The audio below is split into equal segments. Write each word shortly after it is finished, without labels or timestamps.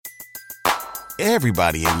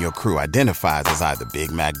Everybody in your crew identifies as either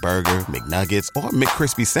Big Mac Burger, McNuggets, or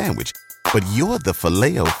McCrispy Sandwich. But you're the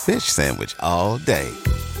Filet-O-Fish Sandwich all day.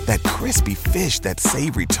 That crispy fish, that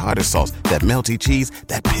savory tartar sauce, that melty cheese,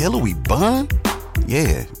 that pillowy bun.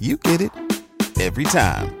 Yeah, you get it. Every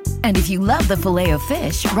time. And if you love the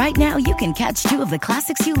Filet-O-Fish, right now you can catch two of the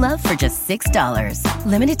classics you love for just $6.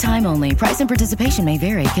 Limited time only. Price and participation may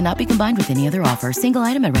vary. Cannot be combined with any other offer. Single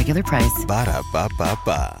item at regular price.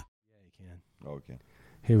 Ba-da-ba-ba-ba. Yeah, you can. Okay.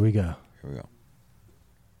 Here we go.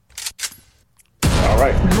 All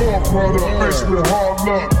right. Your brother, face with hard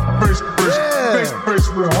luck. Face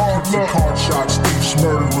with hard luck. Card shots, thieves,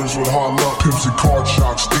 murderers with hard luck. Pimps and card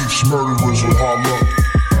shots, thieves, murderers with hard luck.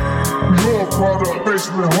 Your brother, face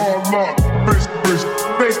with hard luck. Face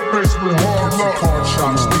with hard luck. Card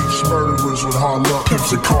shots, thieves, murderers with hard luck.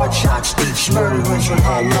 Pimps and card shots, thieves, murderers with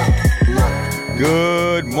hard luck.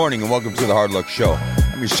 Good morning and welcome to the Hard Luck Show.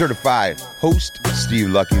 I'm your certified host, Steve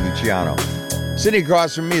Lucky Luciano. Sitting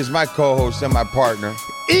across from me is my co-host and my partner.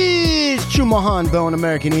 Is Chumahan Bone,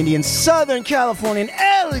 American Indian, Southern Californian,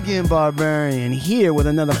 elegant barbarian, here with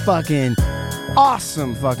another fucking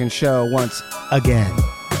awesome fucking show once again.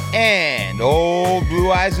 And old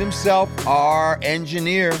Blue Eyes himself, our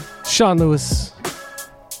engineer. Sean Lewis,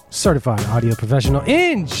 certified audio professional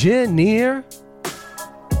engineer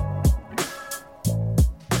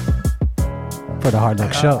for the Hard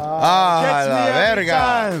Luck Show. A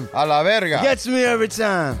la verga. Gets me every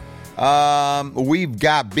time. We've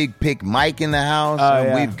got Big Pick Mike in the house. And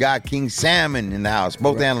yeah. We've got King Salmon in the house.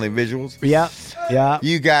 Both handling visuals. Yeah.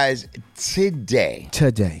 You guys, today,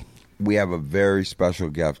 we have a very special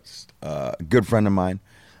guest, a good friend of mine,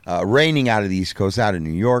 reigning out of the East Coast, out of New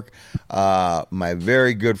York. My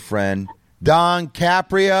very good friend, Don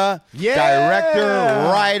Capria, director,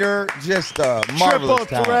 writer, just a marvelous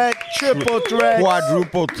talent. Triple threat,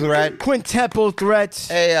 Quadruple threat. quintuple threat.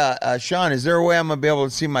 Hey, Sean, is there a way I'm going to be able to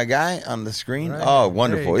see my guy on the screen? Right. Oh,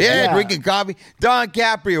 wonderful. Yeah, drinking coffee. Don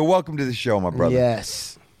Capria, welcome to the show, my brother. Yes.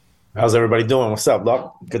 How's everybody doing? What's up,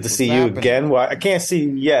 Doc? Good to see you again. Well, I can't see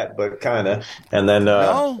you yet, but kind of. And then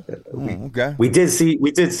okay. We did see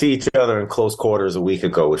each other in close quarters a week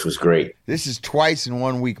ago, which was great. This is twice in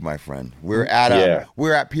 1 week, my friend. We're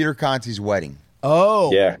at Peter Conti's wedding.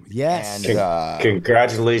 Oh, yeah. Yes. And,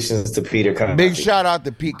 congratulations to Peter Conti. Big shout out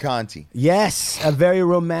to Pete Conti. Yes, a very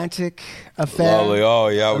romantic affair. Lovely. Oh,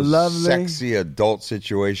 yeah. It was lovely. a sexy adult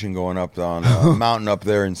situation going up on a mountain up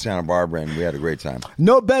there in Santa Barbara, and we had a great time.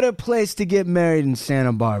 No better place to get married in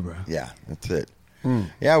Santa Barbara. Yeah, that's it.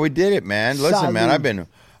 Yeah, we did it, man. Listen, man, I've been.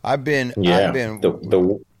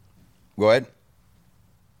 Go ahead.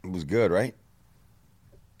 It was good, right?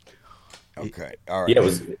 Okay. All right. Yeah, it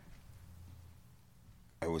was.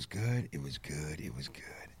 It was good.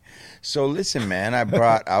 So listen, man,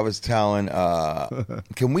 I was telling,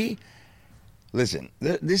 can we, listen,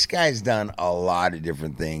 this guy's done a lot of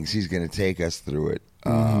different things. He's going to take us through it.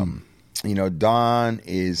 You know, Don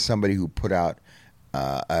is somebody who put out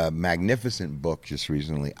a magnificent book just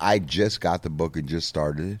recently. I just got the book and just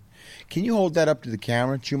started it. Can you hold that up to the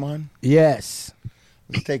camera, Chuman? Yes.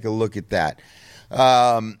 Let's take a look at that.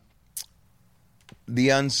 The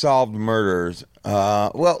Unsolved Murders.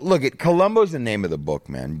 Well, look, Colombo's the name of the book,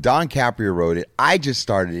 man. Don Capria wrote it. I just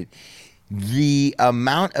started it. The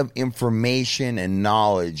amount of information and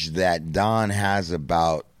knowledge that Don has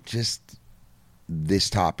about just this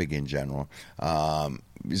topic in general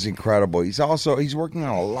is incredible. He's working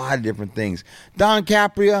on a lot of different things. Don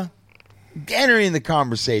Capria, enter in the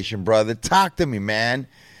conversation, brother. Talk to me, man.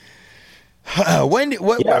 Talk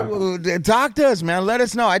to us, man. Let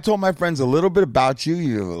us know. I told my friends a little bit about you.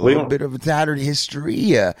 You have a little bit of a tattered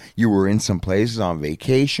history. You were in some places on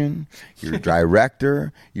vacation. You're a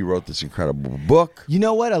director. You wrote this incredible book. You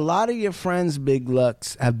know what? A lot of your friends, Big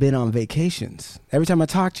Lucks, have been on vacations. Every time I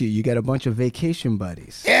talk to you, you got a bunch of vacation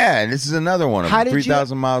buddies. Yeah, and this is another one of them,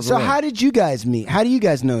 3,000 miles away. So how did you guys meet? How do you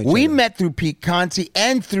guys know each other? We met through Pete Conti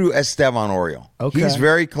and through Esteban Oriol. Okay. He's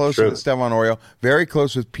very close with Esteban Oriol, very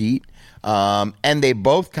close with Pete. And they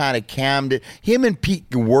both kind of cammed it. Him and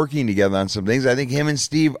Pete working together on some things. I think him and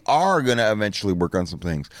Steve are going to eventually work on some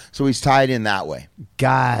things. So he's tied in that way.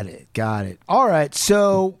 Got it. All right.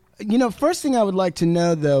 So, first thing I would like to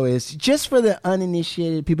know, though, is just for the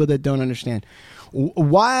uninitiated people that don't understand,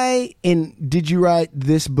 why did you write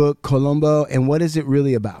this book, Colombo, and what is it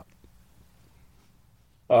really about?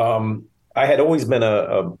 I had always been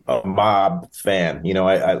a mob fan.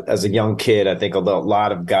 I as a young kid, I think a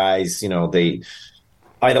lot of guys, they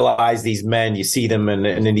idolize these men. You see them, and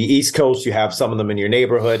in the East Coast, you have some of them in your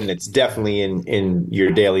neighborhood, and it's definitely in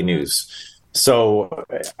your daily news. So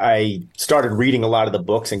I started reading a lot of the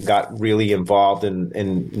books and got really involved in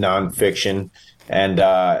nonfiction. And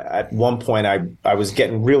at one point, I was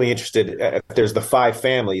getting really interested. There's the five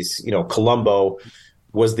families. You know, Colombo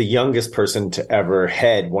was the youngest person to ever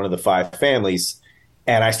head one of the five families.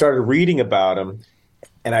 And I started reading about him,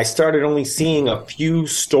 and I started only seeing a few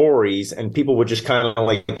stories, and people would just kind of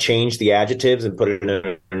like change the adjectives and put it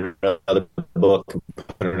in another book,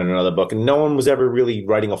 put it in another book, and no one was ever really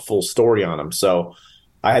writing a full story on him. So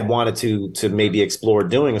I had wanted to maybe explore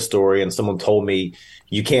doing a story, and someone told me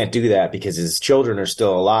you can't do that because his children are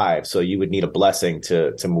still alive, so you would need a blessing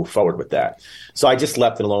to move forward with that. So I just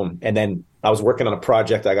left it alone, and then I was working on a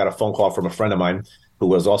project. I got a phone call from a friend of mine who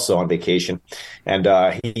was also on vacation, and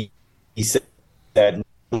he said,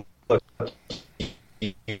 "Look,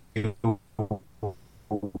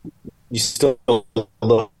 you still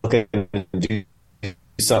looking to do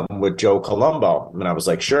something with Joe Colombo?" And I was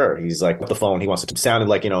like, "Sure." He's like, "What the phone?" He wants to sounded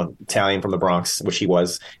like, Italian from the Bronx, which he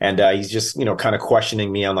was. And he's just, kind of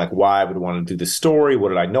questioning me on like why I would want to do this story. What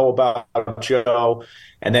did I know about Joe?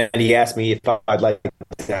 And then he asked me if I'd like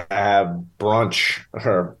to have brunch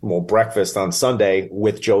or breakfast on Sunday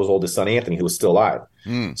with Joe's oldest son, Anthony, who was still alive.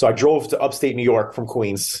 So I drove to upstate New York from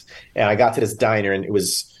Queens, and I got to this diner, and it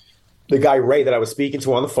was the guy, Ray, that I was speaking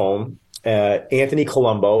to on the phone. Anthony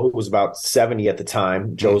Colombo, who was about 70 at the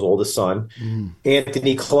time, Joe's oldest son.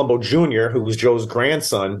 Anthony Colombo Jr., who was Joe's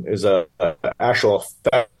grandson, is a actual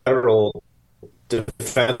federal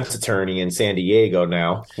defense attorney in San Diego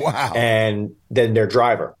now. Wow. And then their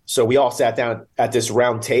driver. So we all sat down at this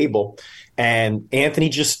round table, and Anthony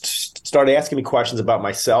just started asking me questions about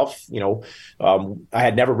myself. I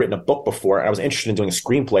had never written a book before. I was interested in doing a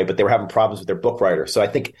screenplay, but they were having problems with their book writer. So I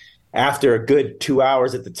think after a good 2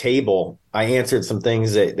 hours at the table, I answered some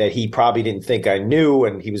things that he probably didn't think I knew,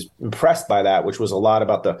 and he was impressed by that, which was a lot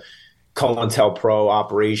about the COINTELPRO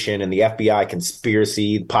operation and the FBI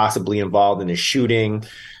conspiracy possibly involved in his shooting.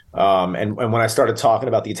 And when I started talking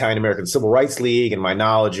about the Italian American Civil Rights League and my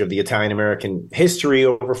knowledge of the Italian American history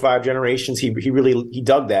over 5 generations, he really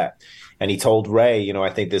dug that. And he told Ray, I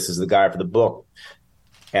think this is the guy for the book.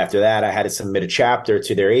 After that, I had to submit a chapter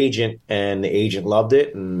to their agent, and the agent loved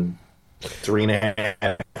it. And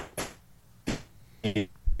 3.5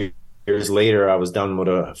 years later, I was done with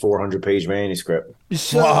a 400-page manuscript.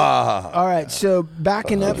 So, Wow. All right. So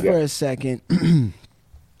backing up for a second,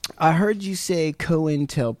 I heard you say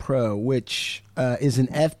COINTELPRO, which is an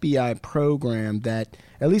FBI program that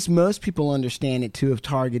at least most people understand it to have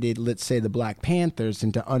targeted, let's say, the Black Panthers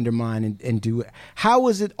and to undermine and do it. How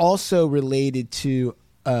was it also related to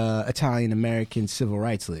Italian American Civil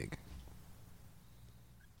Rights League?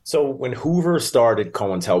 So when Hoover started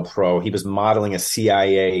COINTELPRO, he was modeling a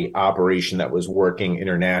CIA operation that was working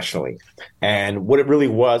internationally. And what it really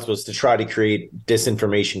was to try to create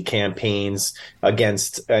disinformation campaigns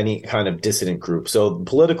against any kind of dissident group. So the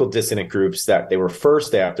political dissident groups that they were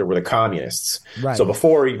first after were the communists. Right. So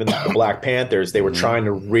before even the Black Panthers, they were trying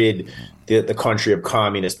to rid the country of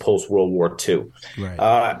communists post-World War II.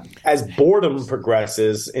 Right. As boredom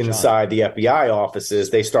progresses inside the FBI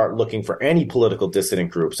offices, they start looking for any political dissident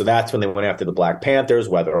group. So that's when they went after the Black Panthers,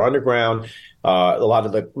 Weather Underground, a lot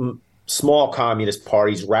of the small communist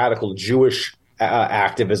parties, radical Jewish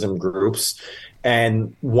activism groups.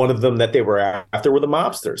 And one of them that they were after were the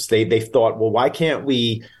mobsters. They thought, well, why can't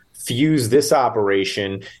we fuse this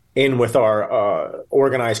operation in with our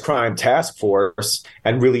organized crime task force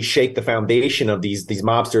and really shake the foundation of these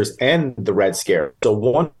mobsters and the Red Scare? So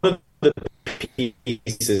one of the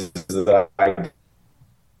pieces that I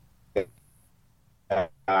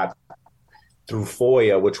got through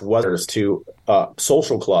FOIA, which was to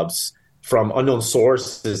social clubs from unknown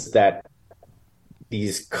sources, that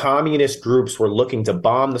these communist groups were looking to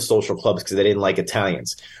bomb the social clubs because they didn't like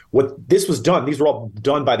Italians. What this was done, these were all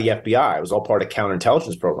done by the FBI. It was all part of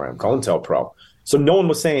counterintelligence program, COINTELPRO. So no one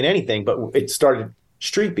was saying anything, but it started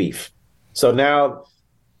street beef. So now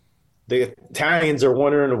the Italians are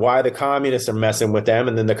wondering why the communists are messing with them,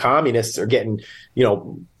 and then the communists are getting,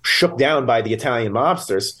 shook down by the Italian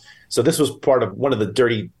mobsters. So this was part of one of the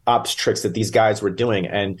dirty ops tricks that these guys were doing.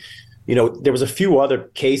 And there was a few other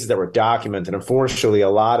cases that were documented. Unfortunately, a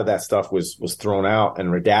lot of that stuff was thrown out and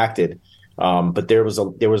redacted. But there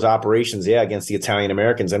was operations, against the Italian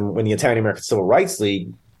Americans. And when the Italian American Civil Rights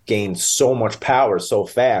League gained so much power so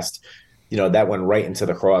fast, that went right into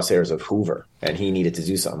the crosshairs of Hoover, and he needed to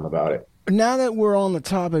do something about it. Now that we're on the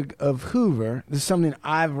topic of Hoover, this is something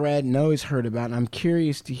I've read and always heard about, and I'm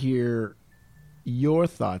curious to hear your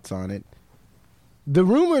thoughts on it. The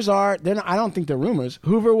rumors are, I don't think they're rumors,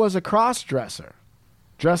 Hoover was a cross-dresser,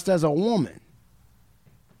 dressed as a woman.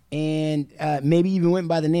 and maybe even went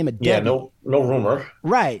by the name of Debbie. Yeah, no rumor.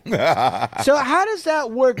 Right. So how does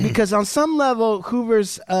that work? Because on some level,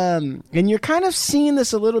 Hoover's, and you're kind of seeing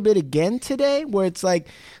this a little bit again today, where it's like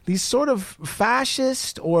these sort of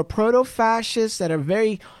fascists or proto-fascists that are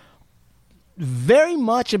very, very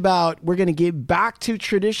much about we're going to get back to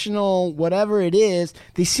traditional whatever it is.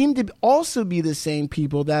 They seem to also be the same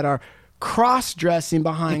people that are cross-dressing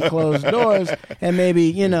behind closed doors and maybe,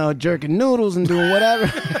 you know, jerking noodles and doing whatever.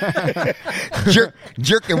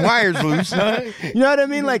 Jerking wires loose, huh? You know what I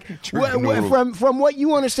mean? Like from what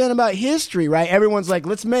you understand about history, right? Everyone's like,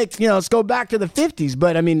 let's go back to the 50s.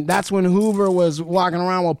 But I mean, that's when Hoover was walking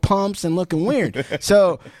around with pumps and looking weird.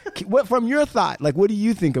 So from your thought, like, what do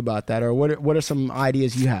you think about that? Or what are some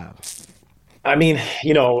ideas you have? I mean,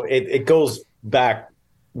 you know, it goes back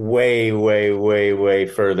way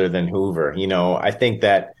further than Hoover. You know, I think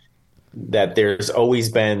that there's always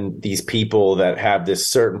been these people that have this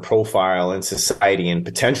certain profile in society and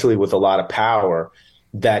potentially with a lot of power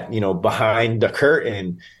that, you know, behind the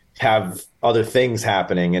curtain have other things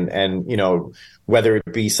happening. And you know, whether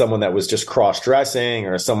it be someone that was just cross-dressing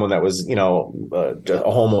or someone that was, you know,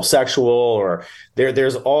 a homosexual, or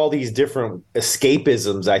there's all these different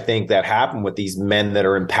escapisms, I think, that happen with these men that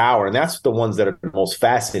are in power. And that's the ones that are the most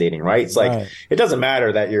fascinating, right? It's like, It doesn't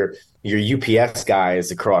matter that your UPS guy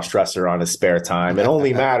is a cross-dresser on his spare time. It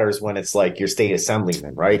only matters when it's like your state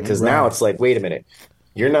assemblyman, right? Because now it's like, wait a minute,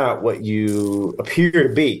 you're not what you appear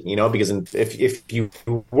to be, you know, because if you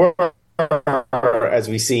were, as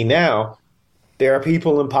we see now, there are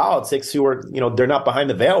people in politics who are, you know, they're not behind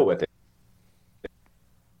the veil with it,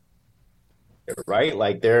 right?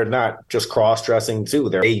 Like, they're not just cross-dressing too.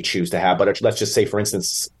 They choose to have, but let's just say, for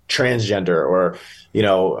instance, transgender, or, you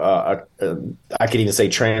know, I could even say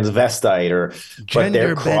transvestite, or but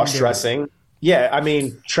they're cross-dressing. Yeah, I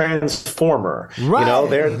mean, transformer. Right. You know,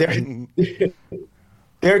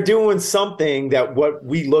 they're doing something that what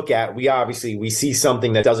we look at, we see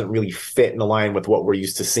something that doesn't really fit in line with what we're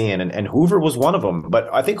used to seeing. And Hoover was one of them. But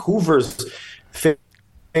I think Hoover's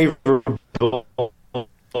favorable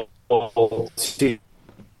to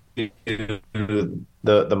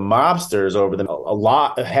the mobsters over them, a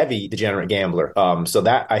lot of heavy degenerate gambler. So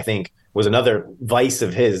that, I think, was another vice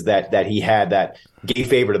of his that he had, that gave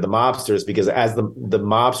favor to the mobsters, because as the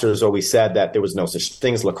mobsters always said that there was no such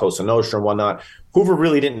thing as La Cosa Nostra and whatnot, Hoover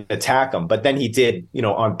really didn't attack them. But then he did, you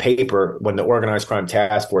know, on paper, when the Organized Crime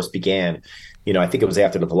Task Force began, you know, I think it was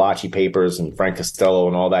after the Valachi papers and Frank Costello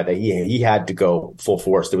and all that he had to go full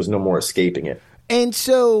force. There was no more escaping it. And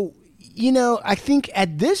so, you know, I think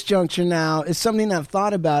at this juncture now is something I've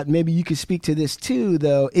thought about. Maybe you could speak to this too,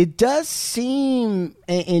 though. It does seem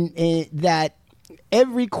in that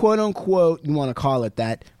every quote unquote, you want to call it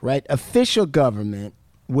that, right, official government,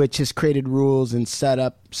 which has created rules and set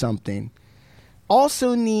up something,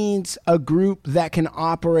 also needs a group that can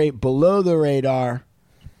operate below the radar.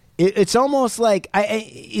 It's almost like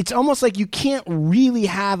you can't really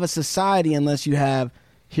have a society unless you have,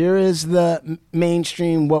 here is the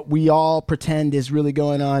mainstream, what we all pretend is really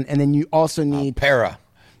going on, and then you also need para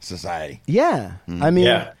society. Yeah, I mean,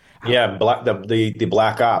 the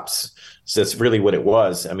black ops. So that's really what it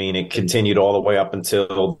was. I mean, it continued all the way up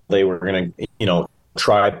until they were going to, you know,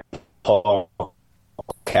 try Paul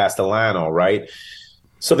Castellano, right?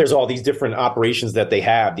 So there's all these different operations that they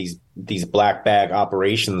have, these black bag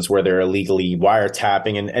operations where they're illegally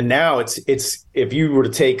wiretapping, and now it's if you were to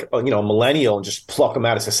take a millennial and just pluck them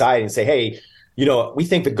out of society and say, hey, you know, we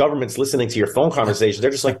think the government's listening to your phone conversations,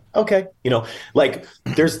 they're just like, okay, you know, like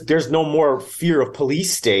there's no more fear of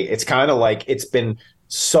police state. It's kind of like it's been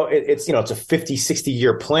so it's you know, it's a 50-60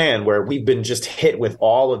 year plan where we've been just hit with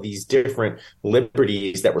all of these different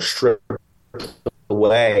liberties that were stripped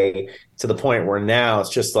away to the point where now it's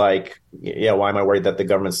just like, yeah, why am I worried that the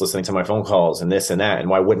government's listening to my phone calls and this and that, and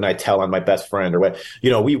why wouldn't I tell on my best friend, or what, you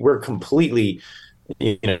know, we're completely,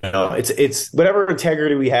 you know, it's whatever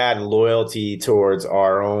integrity we had and loyalty towards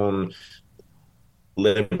our own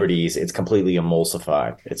liberties, it's completely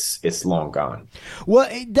emulsified. It's long gone. Well,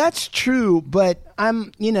 that's true, but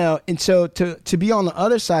I'm, you know, and so to be on the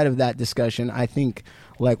other side of that discussion, I think,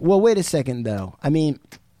 like, well, wait a second though. I mean,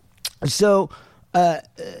 so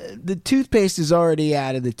the toothpaste is already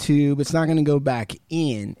out of the tube. It's not going to go back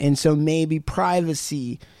in. And so maybe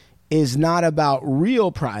privacy is not about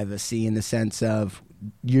real privacy in the sense of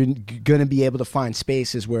you're going to be able to find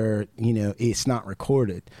spaces where, you know, it's not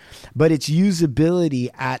recorded. But its usability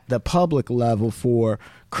at the public level for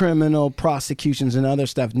criminal prosecutions and other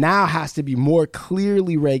stuff now has to be more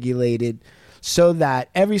clearly regulated so that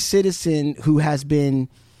every citizen who has been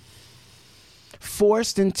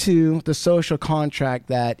forced into the social contract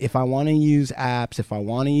that if I want to use apps, if I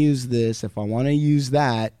want to use this, if I want to use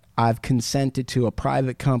that, I've consented to a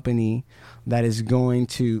private company that is going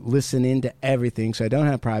to listen into everything, so I don't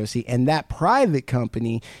have privacy. And that private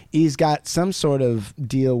company is got some sort of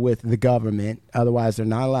deal with the government. Otherwise, they're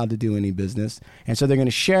not allowed to do any business. And so they're going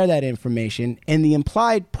to share that information. And the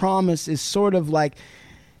implied promise is sort of like,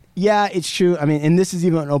 yeah, it's true. I mean, and this is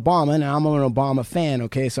even Obama, and I'm an Obama fan,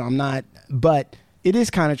 okay? So I'm not, but it is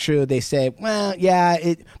kind of true. They say, well,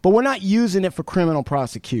 yeah, but we're not using it for criminal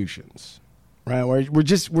prosecutions, right?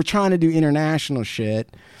 We're trying to do international shit.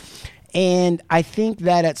 And I think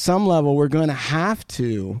that at some level we're going to have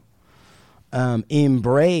to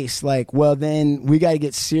embrace, like, well, then we got to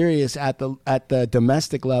get serious at the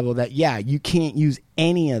domestic level that, yeah, you can't use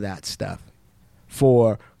any of that stuff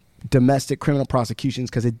for domestic criminal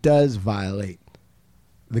prosecutions because it does violate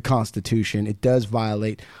the Constitution. It does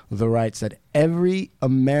violate the rights that every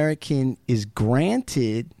American is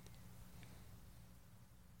granted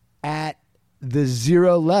at the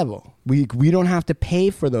zero level. We don't have to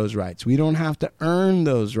pay for those rights. We don't have to earn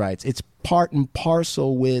those rights. It's part and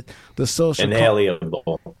parcel with the social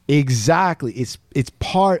inalienable. Exactly. It's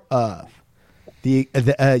part of the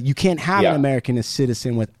you can't have an American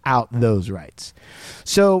citizen without those rights.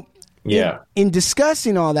 So in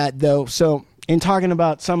discussing all that though, so in talking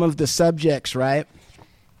about some of the subjects, right,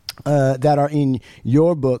 that are in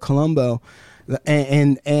your book, Colombo,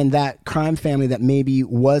 and that crime family that maybe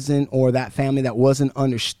wasn't, or that family that wasn't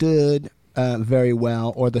understood very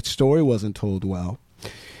well, or the story wasn't told well.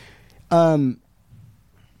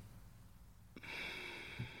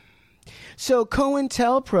 So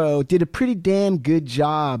COINTELPRO did a pretty damn good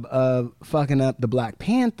job of fucking up the Black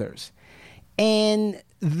Panthers. And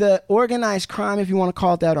the organized crime, if you want to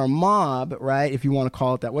call it that, or mob, right, if you want to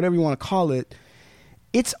call it that, whatever you want to call it,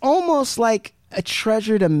 it's almost like a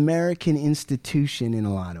treasured American institution in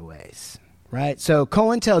a lot of ways, right? So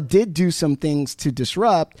COINTEL did do some things to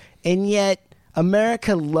disrupt, and yet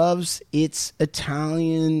America loves its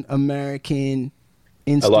Italian-American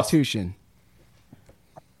institution.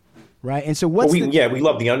 Right? And so we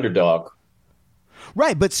love the underdog.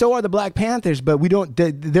 Right, but so are the Black Panthers, but we don't,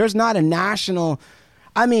 there's not a national,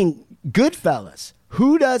 I mean, Goodfellas.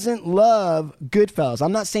 Who doesn't love Goodfellas?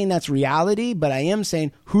 I'm not saying that's reality, but I am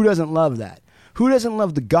saying who doesn't love that? Who doesn't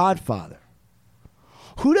love The Godfather?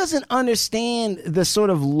 Who doesn't understand the sort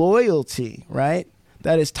of loyalty, right,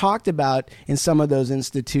 that is talked about in some of those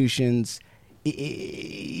institutions?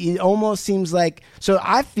 It almost seems like, so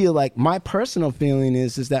I feel like my personal feeling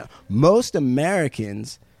is that most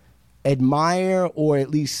Americans admire or at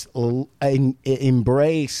least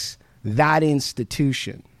embrace that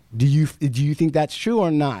institution. Do you think that's true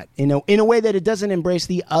or not? In a way that it doesn't embrace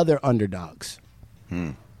the other underdogs.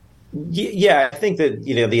 Yeah, I think that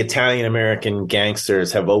the Italian American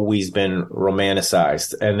gangsters have always been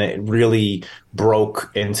romanticized, and it really broke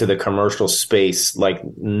into the commercial space like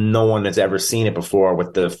no one has ever seen it before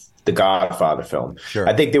with the Godfather film. Sure.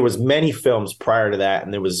 I think there was many films prior to that,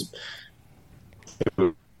 and there was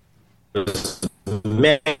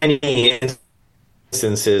many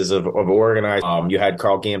instances of organized. You had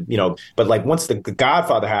Carl Gambino, but like once the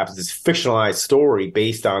Godfather happens, it's a fictionalized story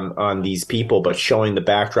based on these people, but showing the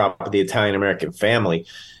backdrop of the Italian American family.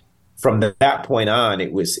 From that point on,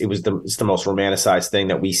 it's the most romanticized thing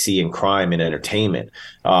that we see in crime and entertainment.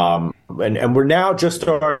 And we're now just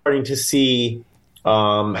starting to see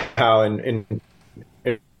how in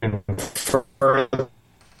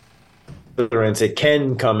it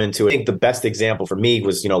can come into it. I think the best example for me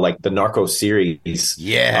was, like the Narco series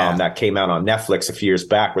that came out on Netflix a few years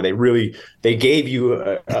back, where they gave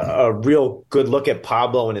you a real good look at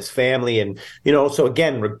Pablo and his family. And, so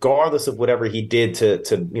again, regardless of whatever he did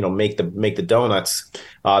to make the donuts,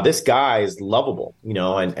 this guy is lovable,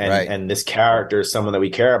 and this character is someone that we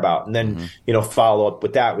care about. And then, follow up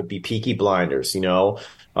with that would be Peaky Blinders,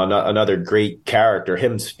 another great character.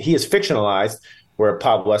 He is fictionalized, where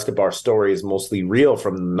Pablo Escobar's story is mostly real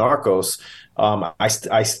from Narcos.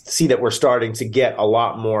 I see that we're starting to get a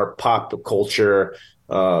lot more pop culture,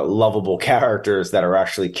 lovable characters that are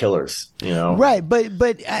actually killers. Right,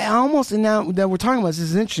 but I almost, and now that we're talking about this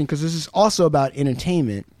is interesting because this is also about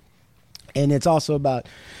entertainment, and it's also about,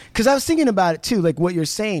 because I was thinking about it too, like what you're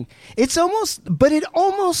saying. It's almost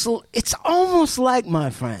like,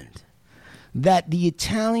 my friend, that the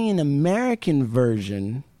Italian American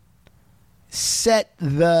version set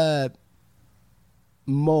the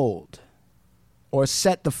mold or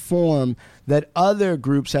set the form that other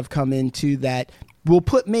groups have come into that will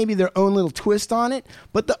put maybe their own little twist on it,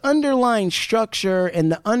 but the underlying structure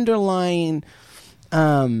and the underlying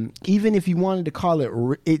even if you wanted to call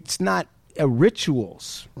it, it's not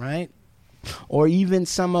rituals, right? Or even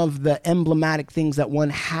some of the emblematic things that one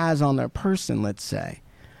has on their person, let's say,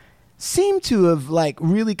 seem to have like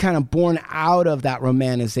really kind of born out of that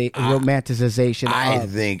romanticization. I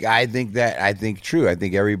think true. I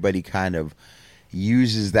think everybody kind of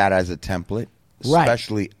uses that as a template,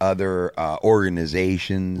 especially other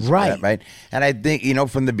organizations, right? And I think,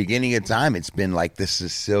 from the beginning of time, it's been like the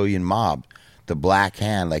Sicilian mob, the Black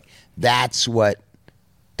Hand. Like that's where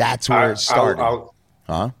it started.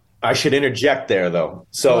 I should interject there, though.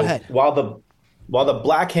 So while the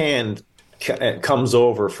Black Hand comes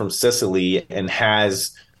over from Sicily and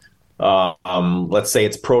has, let's say,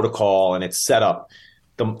 its protocol and its setup,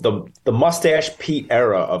 the Mustache Pete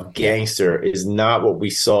era of gangster is not what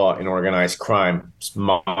we saw in organized crime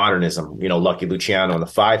modernism. Lucky Luciano and the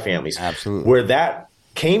Five Families. Absolutely. Where that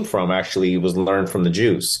came from actually was learned from the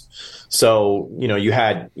Jews. So you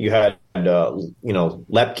had Lepke,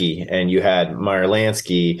 and you had Meyer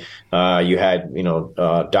Lansky, you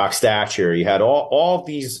had Doc Stature, you had all of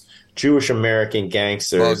these Jewish American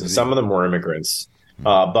gangsters, Bugsy. And some of them were immigrants.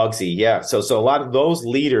 Bugsy, yeah. So a lot of those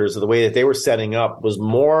leaders, the way that they were setting up was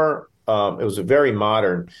more. It was a very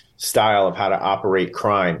modern style of how to operate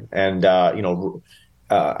crime, and I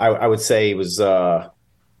would say it was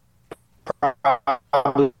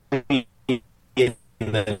probably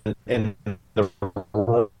in the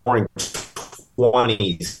roaring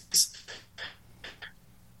 20s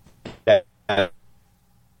that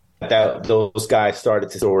those guys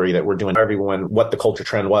started to story that we're doing for everyone what the culture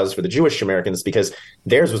trend was for the Jewish Americans, because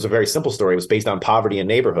theirs was a very simple story. It was based on poverty and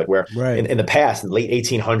neighborhood, where in the past, in the late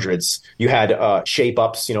 1800s, you had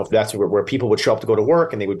shape-ups, that's where people would show up to go to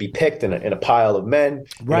work and they would be picked in a pile of men.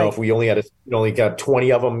 If we only got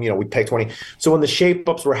 20 of them, we picked 20. So when the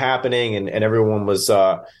shape-ups were happening and everyone was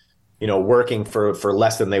working for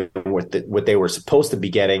less than what they were supposed to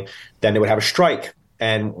be getting, then they would have a strike.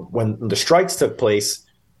 And when the strikes took place,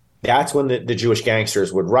 that's when the Jewish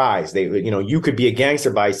gangsters would rise. They, you could be a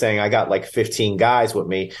gangster by saying, I got like 15 guys with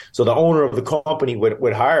me. So the owner of the company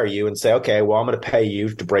would hire you and say, okay, well, I'm going to pay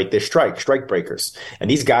you to break this strike breakers.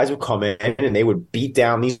 And these guys would come in and they would beat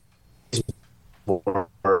down these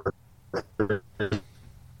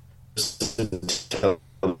until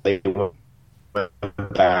they went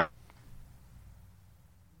back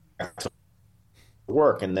to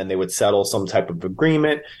work, and then they would settle some type of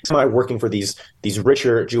agreement. Somebody working for these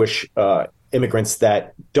richer Jewish immigrants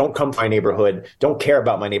that don't come from my neighborhood, don't care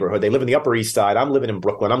about my neighborhood. They live in the Upper East Side. I'm living in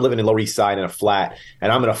Brooklyn. I'm living in Lower East Side in a flat, and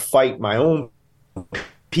I'm going to fight my own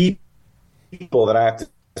people that I have to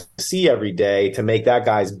see every day to make that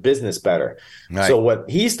guy's business better. Right. So what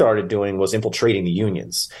he started doing was infiltrating the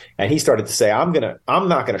unions, and he started to say, I'm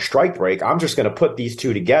not gonna strike break. I'm just gonna put these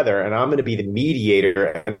two together, and I'm gonna be the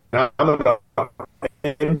mediator, and I'm gonna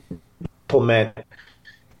implement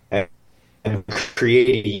and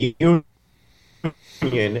create a union,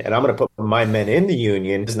 and I'm going to put my men in the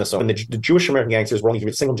union business. And the Jewish American gangsters were only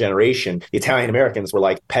a single generation. The Italian Americans were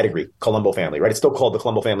like pedigree, Colombo family, right? It's still called the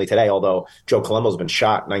Colombo family today, although Joe Colombo's been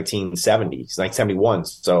shot in 1971.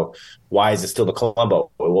 So why is it still the Colombo?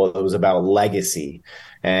 Well, it was about a legacy,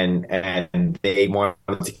 and they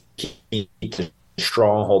wanted to keep the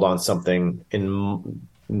stronghold on something in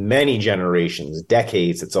many generations,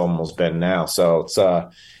 decades. It's almost been now. So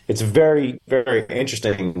it's very, very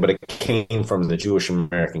interesting, but it came from the Jewish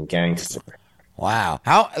American gangster. Wow.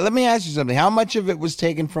 Let me ask you something. How much of it was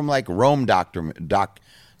taken from like Rome doctrine?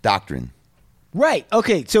 Right.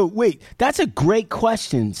 Okay. So wait, that's a great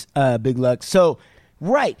question, Big Luck. So,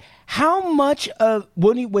 right. How much of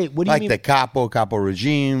what do you mean? Like the capo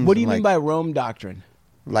regime. What do you mean by Rome doctrine?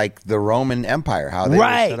 Like the Roman Empire, how they were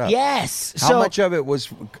set up. Yes. How much of it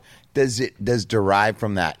does derive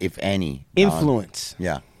from that, if any? Influence.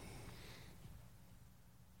 Yeah.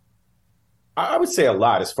 I would say a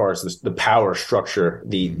lot as far as the power structure,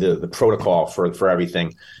 the protocol for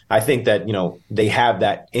everything. I think that, they have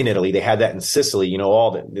that in Italy. They had that in Sicily,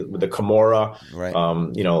 all the Camorra, right.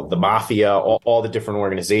 The mafia, all the different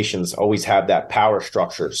organizations always have that power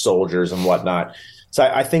structure, soldiers and whatnot. So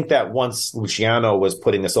I think that once Luciano was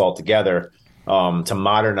putting this all together to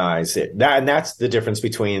modernize it, and that's the difference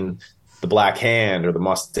between the Black Hand or the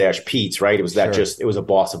Mustache Pete's, right? It was that it was a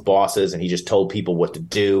boss of bosses, and he just told people what to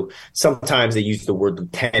do. Sometimes they used the word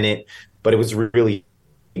lieutenant, but it wasn't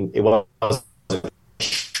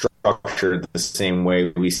structured the same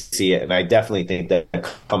way we see it. And I definitely think that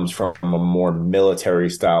comes from a more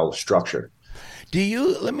military style structure.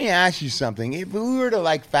 Let me ask you something. If we were to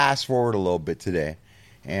like fast forward a little bit today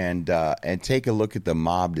and take a look at the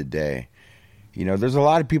mob today, there's a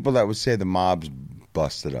lot of people that would say the mob's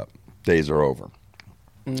busted up. Days are over.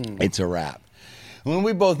 It's a wrap. Well,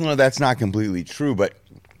 we both know that's not completely true, but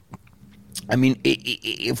I mean,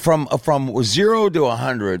 from 0 to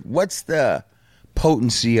 100, what's the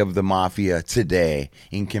potency of the mafia today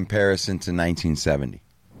in comparison to 1970?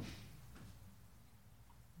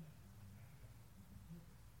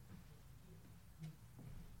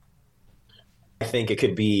 I think it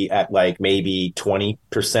could be at like maybe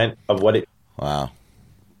 20% of what it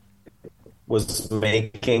was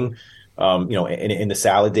making, in the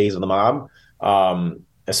salad days of the mob.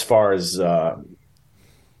 As far as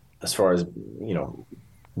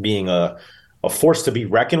being a force to be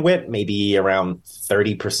reckoned with, maybe around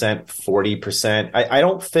 30%, 40%. I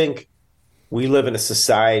don't think we live in a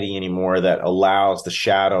society anymore that allows the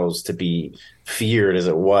shadows to be feared as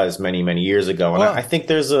it was many, many years ago. And I think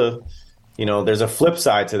there's a flip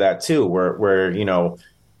side to that too, where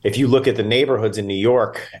if you look at the neighborhoods in New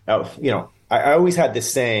York, I always had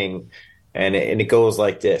this saying, and it goes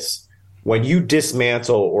like this: when you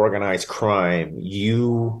dismantle organized crime,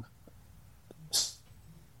 you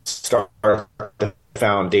start the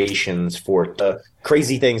foundations for the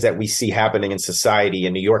crazy things that we see happening in society,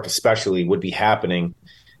 in New York especially, would be happening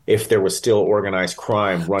if there was still organized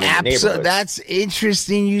crime running the neighborhoods. That's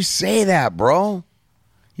interesting you say that, bro.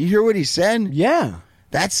 You hear what he said? Yeah.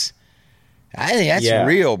 I think that's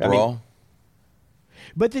real, bro. I mean,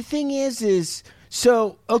 but the thing is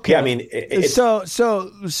so okay. Yeah, I mean,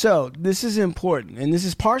 so this is important, and this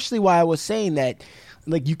is partially why I was saying that,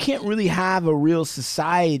 like, you can't really have a real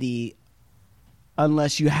society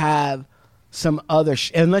unless you have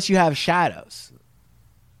unless you have shadows.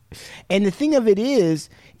 And the thing of it is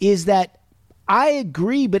that I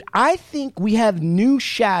agree, but I think we have new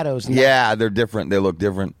shadows now. Yeah, they're different. They look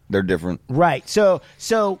different. They're different. Right. So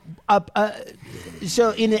in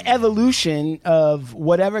the evolution of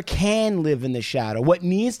whatever can live in the shadow, what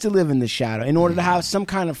needs to live in the shadow in order to have some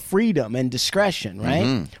kind of freedom and discretion,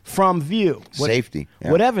 right? From view. Safety.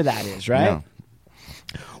 Yeah. Whatever that is, right?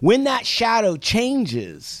 Yeah. When that shadow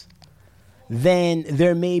changes, then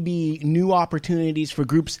there may be new opportunities for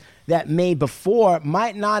groups that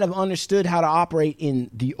might not have understood how to operate in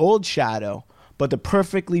the old shadow, but they're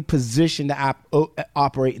perfectly positioned to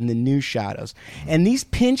operate in the new shadows. And these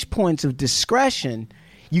pinch points of discretion,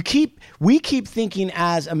 we keep thinking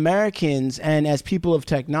as Americans and as people of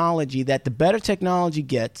technology that the better technology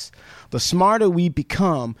gets, the smarter we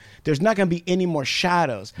become, there's not going to be any more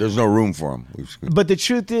shadows. There's no room for them. But the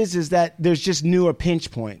truth is that there's just newer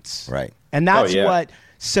pinch points. Right. And that's what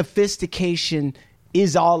sophistication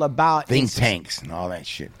is all about. Think tanks and all that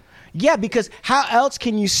shit. Yeah, because how else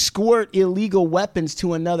can you squirt illegal weapons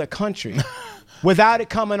to another country without it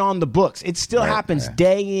coming on the books? It still happens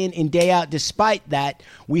day in and day out. Despite that,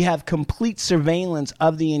 we have complete surveillance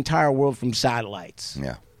of the entire world from satellites.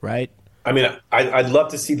 Yeah. Right? I mean, I'd love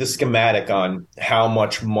to see the schematic on how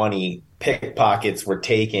much money pickpockets were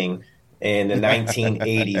taking in the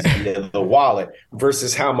 1980s, the wallet,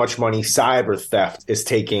 versus how much money cyber theft is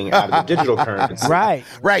taking out of the digital currency. Right.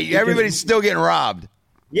 Right. Everybody's still getting robbed.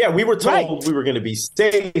 Yeah, we were told we were going to be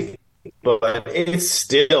safe, but it's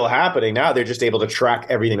still happening now. They're just able to track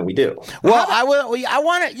everything that we do. Well, I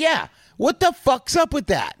want to, what the fuck's up with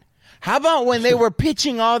that? How about when they were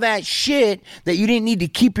pitching all that shit that you didn't need to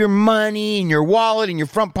keep your money in your wallet in your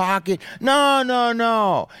front pocket?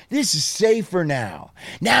 No. This is safer now.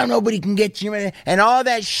 Now nobody can get you, and all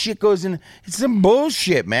that shit goes in. It's some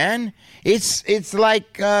bullshit, man. It's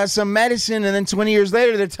like some medicine, and then 20 years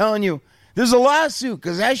later they're telling you there's a lawsuit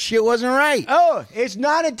because that shit wasn't right. Oh, it's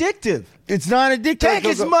not addictive. It's not addictive. Take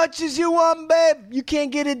as much as you want, babe. You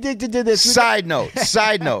can't get addicted to this. Side note. It's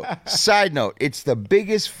the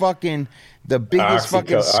biggest fucking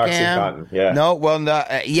scam. Yeah. No, well, no,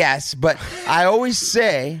 yes, but I always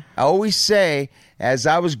say, as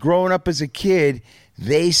I was growing up as a kid,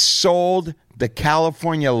 they sold the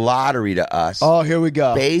California lottery to us. Oh, here we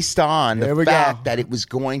go. Based on the fact that it was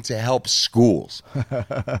going to help schools.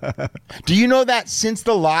 Do you know that since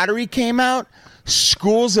the lottery came out,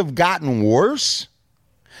 schools have gotten worse?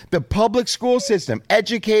 The public school system,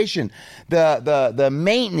 education, the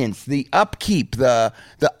maintenance, the upkeep, the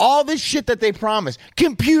all this shit that they promised,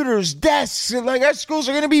 computers, desks, like our schools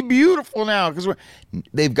are going to be beautiful now because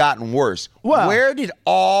they've gotten worse. Well, where did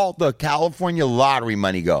all the California lottery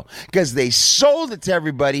money go? Because they sold it to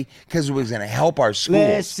everybody because it was going to help our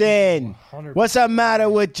schools. Listen, 100%. What's the matter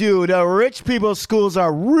with you? The rich people's schools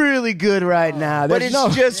are really good right now. But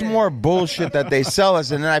it's just more bullshit that they sell us,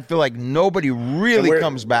 and then I feel like nobody really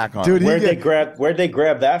comes back back on Dude, him. Where'd they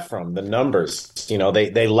grab that from? The numbers. You know,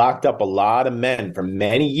 they locked up a lot of men for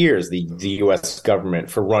many years, the US government,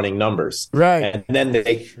 for running numbers. Right. And then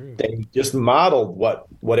they just modeled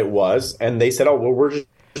what it was, and they said, oh, well, we're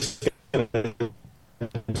just gonna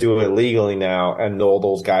do it legally now, and all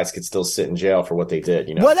those guys could still sit in jail for what they did,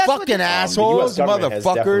 you know. Well, that's Fucking assholes,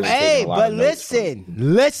 motherfuckers. Hey, but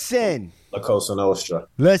listen. La Cosa Nostra.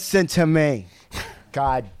 Listen to me.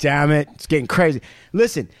 God damn it. It's getting crazy.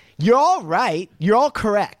 Listen, you're all right. You're all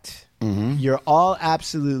correct. Mm-hmm. You're all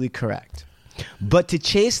absolutely correct. But to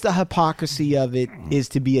chase the hypocrisy of it is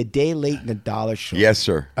to be a day late and a dollar short. Yes,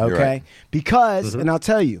 sir. Okay? Right. Because, and I'll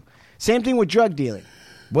tell you, same thing with drug dealing.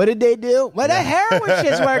 What did they do? Well, the heroin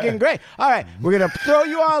shit's working great. All right, we're going to throw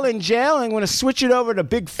you all in jail and we're going to switch it over to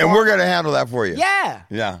Big Pharma. And we're going to handle that for you. Yeah.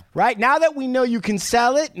 Yeah. Right? Now that we know you can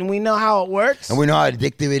sell it and we know how it works. And we know how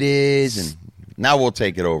addictive it is, and now we'll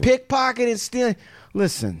take it over. Pickpocket and stealing.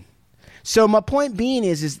 Listen. So my point being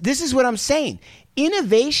is this is what I'm saying.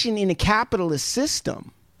 Innovation in a capitalist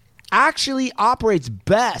system actually operates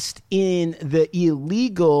best in the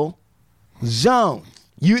illegal zone.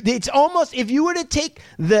 It's almost, if you were to take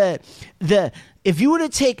the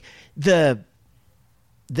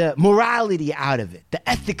morality out of it, the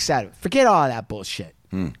ethics out of it, forget all that bullshit.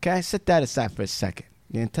 Okay, set that aside for a second.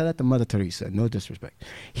 Yeah, tell that to Mother Teresa. No disrespect.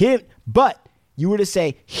 But you were to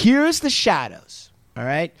say, here's the shadows. All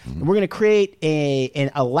right, and we're going to create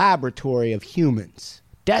a laboratory of humans,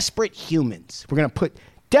 desperate humans. We're going to put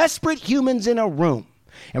desperate humans in a room,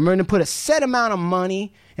 and we're going to put a set amount of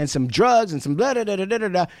money and some drugs and some blah, da, da, da, da, da,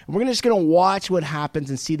 da. And we're just going to watch what happens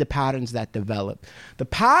and see the patterns that develop. The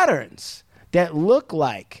patterns that look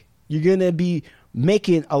like you're going to be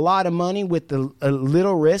making a lot of money with a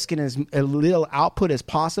little risk and as a little output as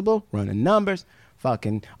possible, running numbers,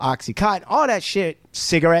 fucking Oxycontin, all that shit,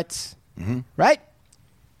 cigarettes, right?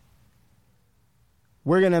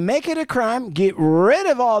 We're going to make it a crime, get rid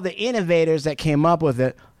of all the innovators that came up with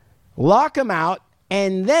it, lock them out,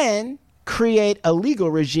 and then create a legal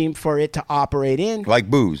regime for it to operate in. Like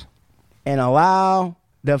booze. And allow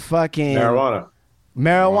the fucking...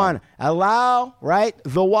 Marijuana. Allow, right,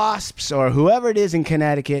 the WASPs or whoever it is in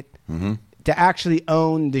Connecticut to actually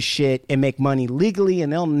own the shit and make money legally,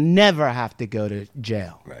 and they'll never have to go to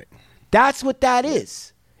jail. Right. That's what that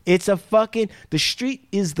is. It's a fucking... The street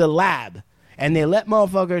is the lab. And they let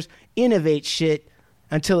motherfuckers innovate shit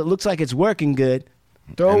until it looks like it's working good.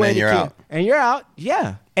 Throw and away then the you're key. out. And you're out,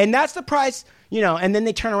 yeah. And that's the price, you know, and then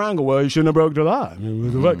they turn around and go, well, you shouldn't have broke the law.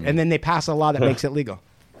 And then they pass a law that makes it legal.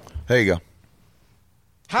 There you go.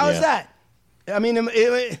 How is that? I mean,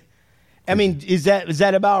 is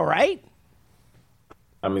that about right?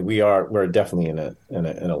 I mean, we're definitely in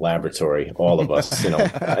a laboratory, all of us. You know,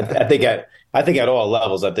 I think at all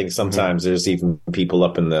levels. I think sometimes there's even people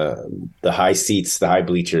up in the high seats, the high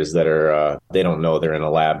bleachers that are they don't know they're in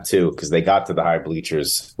a lab too, because they got to the high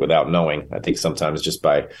bleachers without knowing. I think sometimes just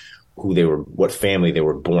by who they were, what family they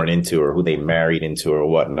were born into, or who they married into, or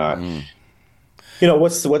whatnot. You know,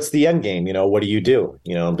 what's the end game? You know, what do?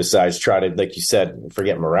 You know, besides try to, like you said,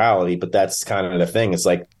 forget morality, but that's kind of the thing. It's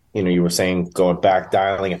like, you know, you were saying,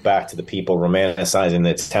 dialing it back to the people romanticizing the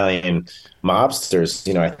Italian mobsters.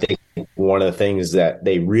 You know, I think one of the things that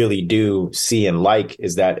they really do see and like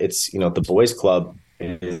is that it's, you know, the boys club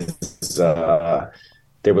is,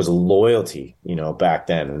 there was loyalty, you know, back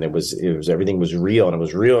then, and it was everything was real, and it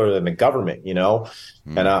was realer than the government, you know.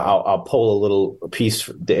 And I'll pull a little piece,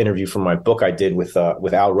 the interview from my book I did with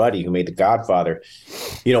Al Ruddy, who made The Godfather.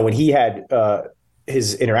 You know, when he had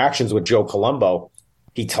his interactions with Joe Colombo,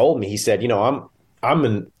 he told me, he said, you know, I'm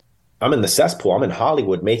in the cesspool. I'm in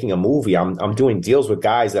Hollywood making a movie. I'm doing deals with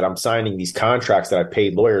guys that I'm signing these contracts that I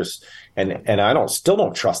paid lawyers, and I still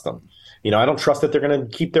don't trust them. You know, I don't trust that they're going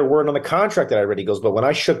to keep their word on the contract that I read. He goes, but when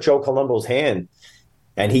I shook Joe Colombo's hand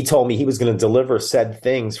and he told me he was going to deliver said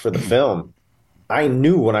things for the film, I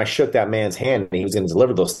knew when I shook that man's hand he was going to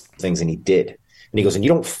deliver those things, and he did. And he goes, and you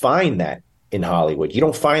don't find that in Hollywood. You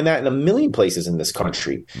don't find that in a million places in this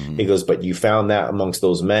country. He goes, but you found that amongst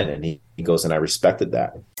those men. And he goes, and I respected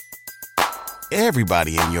that.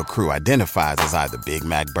 Everybody in your crew identifies as either Big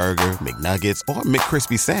Mac Burger, McNuggets, or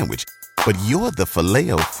McCrispy Sandwich. But you're the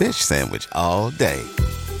Filet-O-Fish Sandwich all day.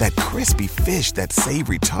 That crispy fish, that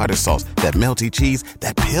savory tartar sauce, that melty cheese,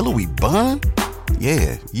 that pillowy bun.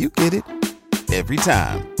 Yeah, you get it. Every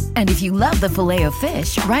time. And if you love the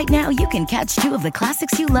Filet-O-Fish, right now you can catch two of the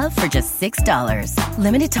classics you love for just $6.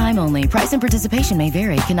 Limited time only. Price and participation may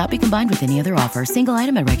vary. Cannot be combined with any other offer. Single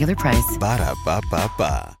item at regular price.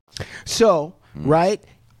 Ba-da-ba-ba-ba. So, right,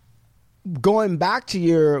 going back to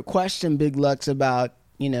your question, Big Lux, about,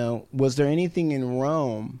 was there anything in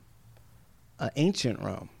Rome, ancient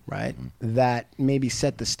Rome, right, that maybe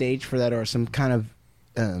set the stage for that, or some kind of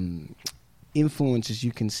influences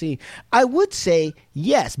you can see? I would say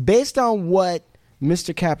yes, based on what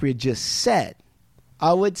Mr. Capria just said.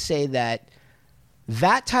 I would say that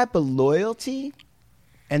type of loyalty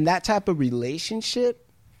and that type of relationship,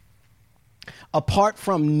 apart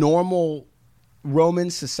from normal Roman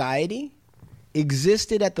society,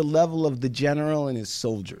 existed at the level of the general and his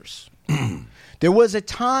soldiers. There was a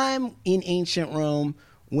time in ancient Rome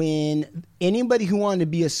when anybody who wanted to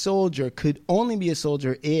be a soldier could only be a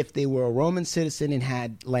soldier if they were a Roman citizen and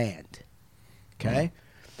had land. Okay?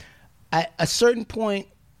 At a certain point,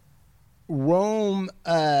 Rome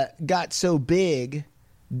got so big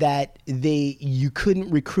that you couldn't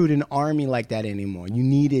recruit an army like that anymore. You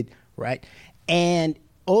needed, right? And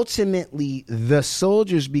ultimately, the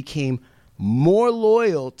soldiers became more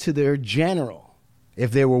loyal to their general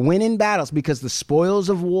if they were winning battles, because the spoils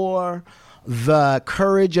of war, the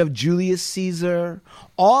courage of Julius Caesar,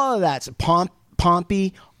 all of that,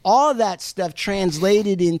 Pompey, all that stuff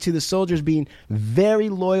translated into the soldiers being very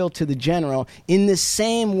loyal to the general, in the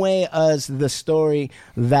same way as the story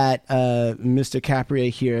that Mr. Capria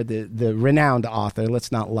here, the renowned author,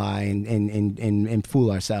 let's not lie and fool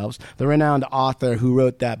ourselves, the renowned author who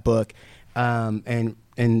wrote that book, and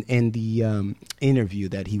the interview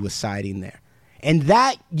that he was citing there. And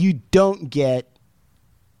that you don't get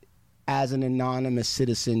as an anonymous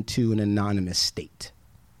citizen to an anonymous state.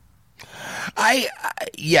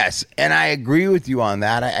 Yes, and I agree with you on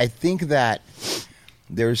that. I think that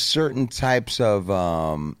there's certain types of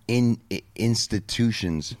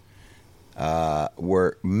institutions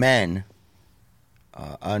where men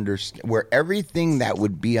understand, where everything that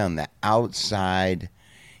would be on the outside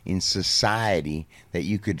in society that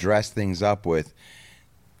you could dress things up with,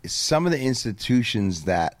 some of the institutions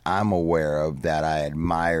that I'm aware of that I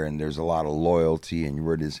admire, and there's a lot of loyalty and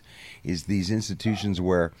where it is these institutions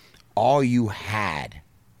where all you had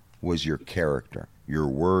was your character, your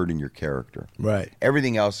word and your character. Right.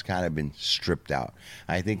 Everything else kind of been stripped out.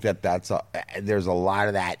 I think that there's a lot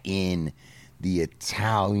of that in the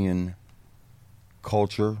Italian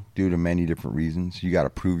culture due to many different reasons. You got to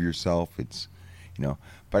prove yourself. It's,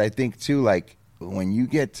 but I think too, like when you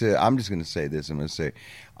get to, I'm just going to say this, I'm going to say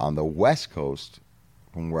on the West Coast,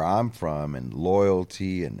 from where I'm from, and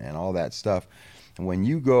loyalty and all that stuff, when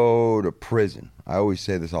you go to prison, I always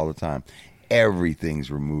say this all the time,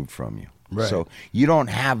 everything's removed from you. Right. So you don't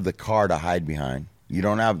have the car to hide behind. You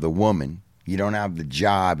don't have the woman. You don't have the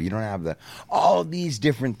job. You don't have all these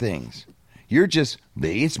different things. You're just,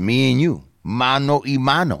 it's me and you. Mano y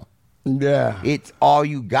mano. Yeah. It's all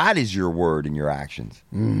you got is your word and your actions.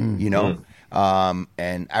 Mm-hmm.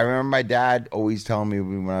 And I remember my dad always telling me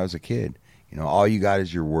when I was a kid, all you got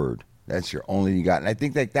is your word. That's your only you got. And I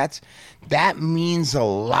think that means a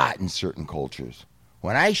lot in certain cultures.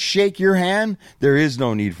 When I shake your hand, there is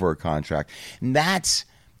no need for a contract. And that's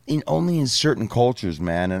only in certain cultures,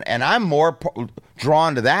 man. And I'm more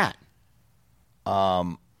drawn to that.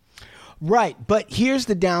 Right. But here's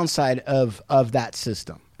the downside of that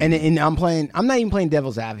system. And I'm not even playing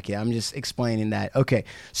devil's advocate. I'm just explaining that. Okay.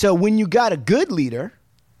 So when you got a good leader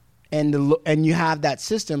and you have that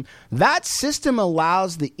system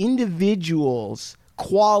allows the individual's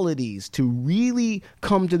qualities to really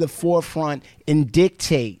come to the forefront and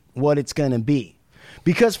dictate what it's going to be.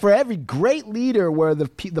 Because for every great leader where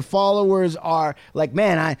the followers are like,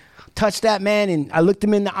 man, I touched that man and I looked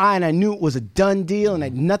him in the eye and I knew it was a done deal and I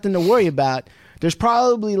had nothing to worry about, there's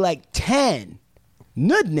probably like 10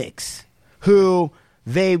 nudniks who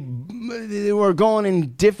they were going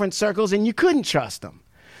in different circles and you couldn't trust them.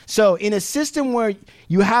 So in a system where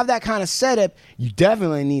you have that kind of setup, you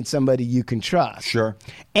definitely need somebody you can trust. Sure.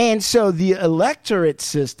 And so the electorate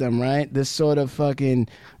system, right? This sort of fucking,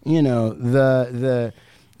 the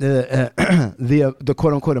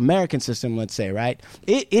quote unquote American system, let's say, right?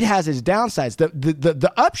 It has its downsides.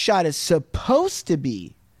 The upshot is supposed to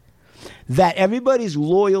be that everybody's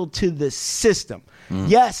loyal to the system.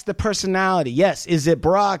 Yes, the personality. Yes, is it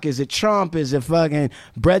Barack? Is it Trump? Is it fucking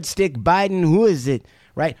breadstick Biden? Who is it?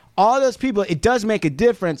 Right? All those people, it does make a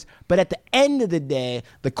difference. But at the end of the day,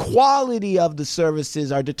 the quality of the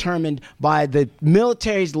services are determined by the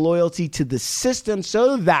military's loyalty to the system,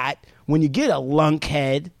 so that when you get a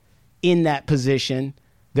lunkhead in that position,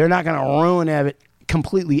 they're not going to ruin it,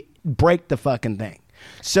 completely break the fucking thing.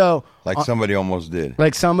 So, like somebody almost did.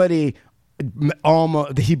 Like somebody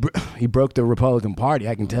almost, he broke the Republican Party.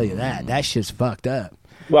 I can tell you that. That shit's fucked up.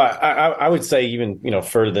 Well, I would say even,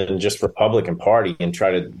 further than just Republican Party and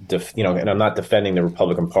try to, and I'm not defending the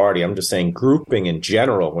Republican Party. I'm just saying grouping in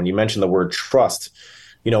general. When you mention the word trust,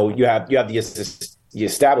 you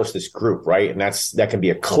establish this group, right? And that can be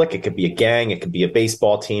a clique, it could be a gang, it could be a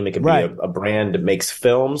baseball team, it could be a brand that makes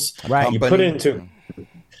films. Right. You put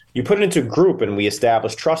it into a group, and we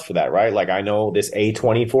establish trust for that, right? Like, I know this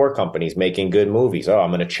A24 company is making good movies. Oh,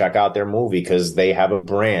 I'm going to check out their movie because they have a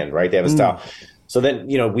brand, right? They have a style. So then,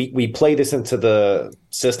 we play this into the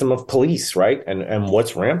system of police, right? And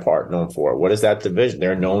what's Rampart known for? What is that division?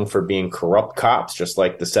 They're known for being corrupt cops, just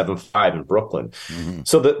like the 7-5 in Brooklyn. Mm-hmm.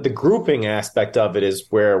 So the grouping aspect of it is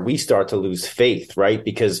where we start to lose faith, right?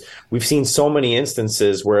 Because we've seen so many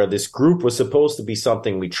instances where this group was supposed to be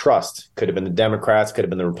something we trust. Could have been the Democrats, could have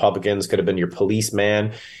been the Republicans, could have been your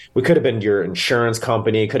policeman. We could have been your insurance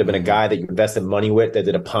company. It could have been a guy that you invested money with that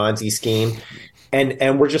did a Ponzi scheme.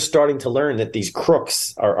 And we're just starting to learn that these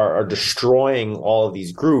crooks are destroying all of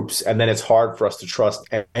these groups, and then it's hard for us to trust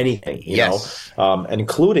anything, you know, and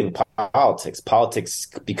including politics. Politics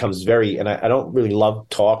becomes very, and I don't really love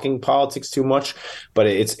talking politics too much, but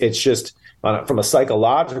it's just from a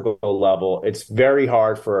psychological level, it's very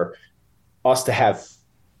hard for us to have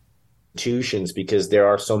institutions because there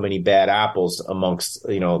are so many bad apples amongst,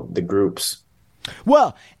 the groups.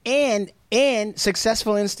 Well, and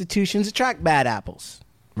successful institutions attract bad apples,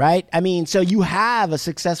 right? I mean, so you have a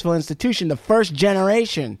successful institution, the first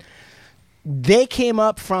generation, they came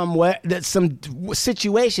up from some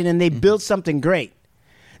situation and they built something great.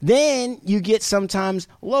 Then you get sometimes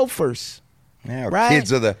loafers, right?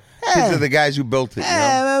 Kids are the guys who built it.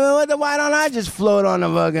 Why don't I just float on the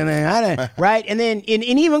fucking thing? Right? And then in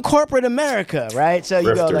even corporate America, right? So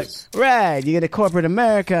you go like, right, you get a corporate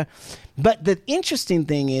America. But the interesting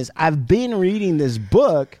thing is I've been reading this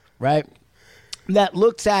book, right, that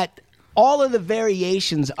looks at all of the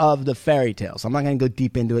variations of the fairy tales. I'm not going to go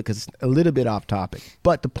deep into it because it's a little bit off topic.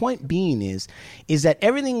 But the point being is that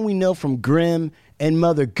everything we know from Grimm and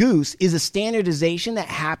Mother Goose is a standardization that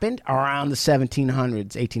happened around the 1700s,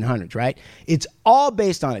 1800s, right? It's all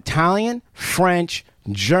based on Italian, French,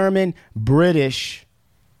 German, British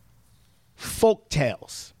folk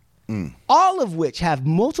tales. All of which have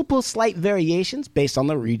multiple slight variations based on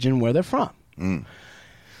the region where they're from.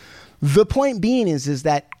 The point being is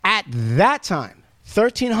that at that time,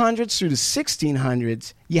 1300s through the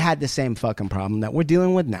 1600s, you had the same fucking problem that we're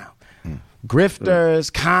dealing with now.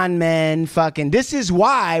 Grifters, con men, fucking. This is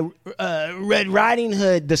why Red Riding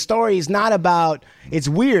Hood, the story is not about, it's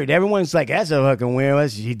weird. Everyone's like, that's a fucking weird.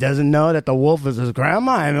 He doesn't know that the wolf is his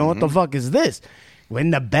grandma. I mean, what the fuck is this?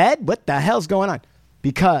 In the bed? What the hell's going on?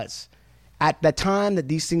 Because at the time that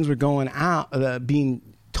these things were going out, being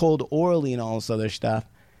told orally and all this other stuff,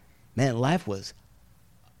 man, life was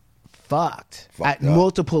fucked at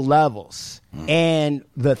multiple levels. And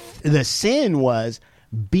the sin was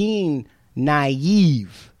being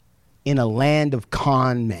naive in a land of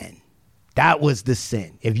con men. That was the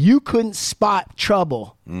sin. If you couldn't spot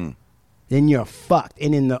trouble, then you're fucked.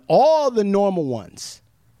 And in all the normal ones,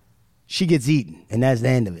 she gets eaten, and that's the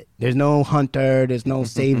end of it. There's no hunter, there's no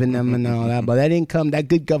saving them and all that. But that didn't come, that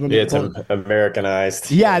good government. Yeah, it's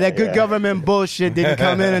Americanized. Yeah, that good government bullshit didn't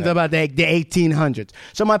come in until about the 1800s.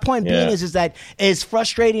 So my point being is that as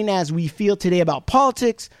frustrating as we feel today about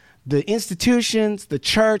politics, the institutions, the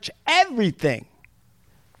church, everything.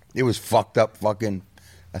 It was fucked up fucking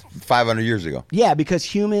 500 years ago. Yeah, because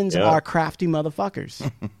humans are crafty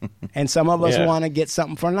motherfuckers. And some of us want to get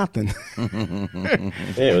something for nothing.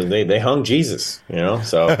 They hung Jesus,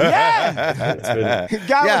 so. Yeah. It's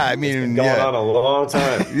been going on a long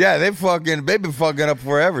time. Yeah, they've been fucking up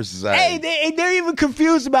forever, society. Hey, they're even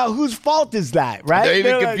confused about whose fault is that, right? They're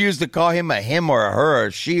even confused to call him a him or a her or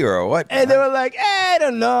a she or a what. And they were like, I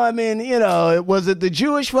don't know. I mean, was it the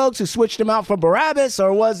Jewish folks who switched him out for Barabbas,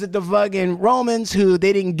 or was it the fucking Romans who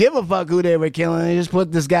they didn't give a fuck who they were killing? They just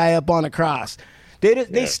put this guy up on a cross.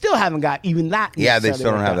 They still haven't got even that. Yeah, they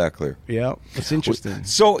still don't have that clear. Yeah, it's interesting.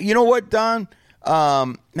 So, you know what, Don? How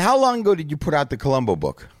long ago did you put out the Colombo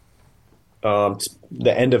book? It's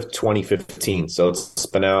the end of 2015. So it's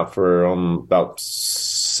been out for about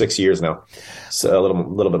 6 years now. So a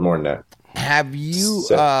little bit more than that. Have you?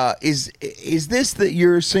 Is this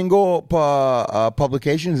your single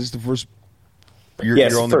publication? Is this the first?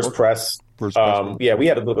 Yes, first press. Yeah, we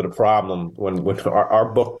had a little bit of problem when our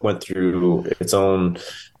book went through its own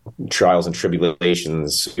trials and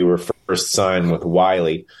tribulations. We were first signed with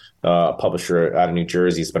Wiley, a publisher out of New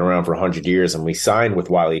Jersey. It's been around for 100 years, and we signed with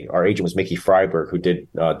Wiley. Our agent was Mickey Freiberg, who did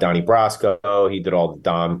Donnie Brasco. He did all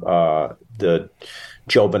the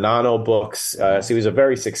Joe Bonanno books. So he was a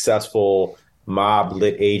very successful mob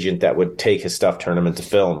lit agent that would take his stuff, turn them into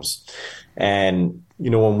films. And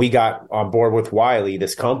when we got on board with Wiley,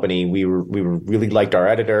 this company, we really liked our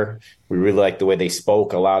editor. We really liked the way they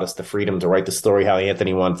spoke, allowed us the freedom to write the story how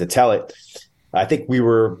Anthony wanted to tell it. I think we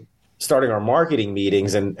were starting our marketing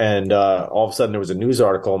meetings, and all of a sudden there was a news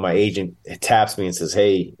article. My agent taps me and says,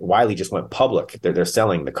 "Hey, Wiley just went public. They're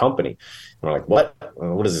selling the company." And we're like, "What?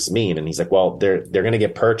 What does this mean?" And he's like, "Well, they're going to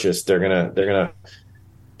get purchased. They're gonna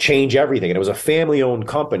change everything." And it was a family-owned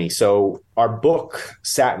company. So our book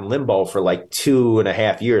sat in limbo for like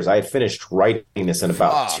 2.5 years. I had finished writing this in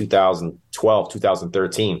about 2012,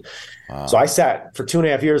 2013. Wow. So I sat for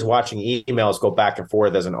 2.5 years watching emails go back and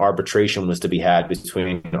forth as an arbitration was to be had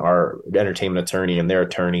between our entertainment attorney and their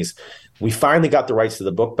attorneys. We finally got the rights to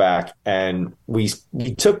the book back, and we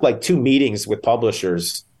took like 2 meetings with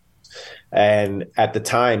publishers. And at the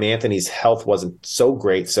time, Anthony's health wasn't so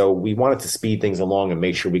great, so we wanted to speed things along and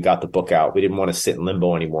make sure we got the book out. We didn't want to sit in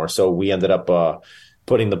limbo anymore, so we ended up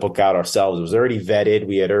putting the book out ourselves. It was already vetted.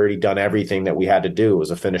 We had already done everything that we had to do. It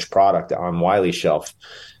was a finished product on Wiley's shelf.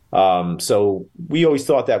 So we always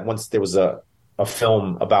thought that once there was a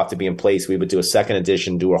film about to be in place, we would do a second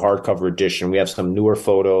edition, do a hardcover edition. We have some newer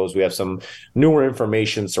photos. We have some newer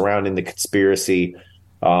information surrounding the conspiracy.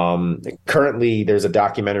 Currently there's a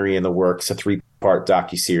documentary in the works, a 3-part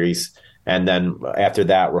docuseries. And then after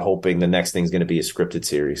that, we're hoping the next thing's going to be a scripted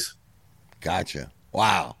series. Gotcha.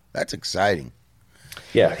 Wow. That's exciting.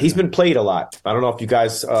 Yeah. He's been played a lot. I don't know if you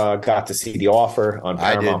guys, got to see The Offer on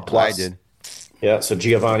Paramount Plus. I did. Yeah. So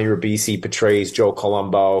Giovanni Ribisi portrays Joe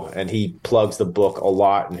Colombo, and he plugs the book a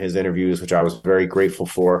lot in his interviews, which I was very grateful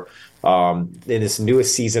for. In this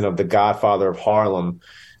newest season of The Godfather of Harlem,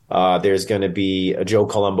 there's going to be a Joe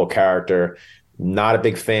Colombo character. Not a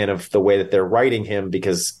big fan of the way that they're writing him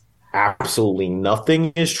because absolutely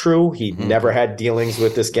nothing is true. He never had dealings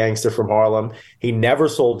with this gangster from Harlem. He never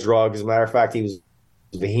sold drugs. As a matter of fact, he was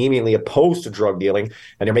vehemently opposed to drug dealing,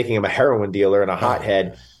 and they're making him a heroin dealer and a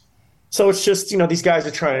hothead. So it's just, these guys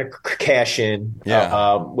are trying to cash in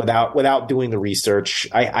without doing the research.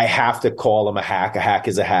 I have to call him a hack. A hack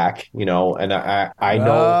is a hack, and I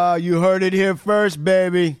know. Oh, you heard it here first,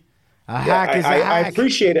 baby. A hack is a hack. I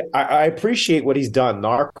appreciate it. I appreciate what he's done.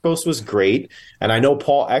 Narcos was great. And I know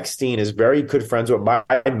Paul Eckstein is very good friends with my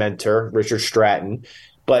mentor, Richard Stratton.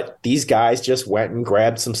 But these guys just went and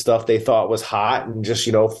grabbed some stuff they thought was hot and just,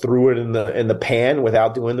 threw it in the pan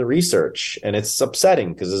without doing the research. And it's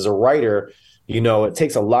upsetting because as a writer, it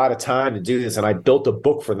takes a lot of time to do this. And I built a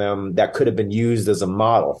book for them that could have been used as a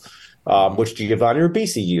model, which Giovanni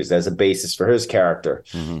Ribisi used as a basis for his character.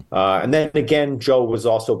 And then again, Joe was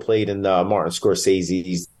also played in Martin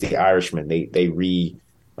Scorsese's The Irishman. They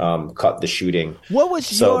cut the shooting. What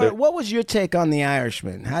was your take on The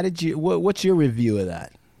Irishman? How did you? What's your review of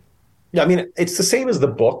that? Yeah, I mean, it's the same as the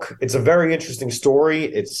book. It's a very interesting story.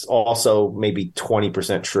 It's also maybe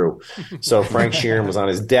 20% true. So Frank Sheeran was on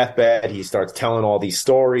his deathbed. He starts telling all these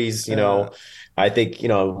stories. I think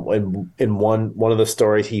in one of the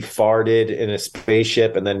stories he farted in a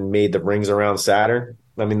spaceship and then made the rings around Saturn.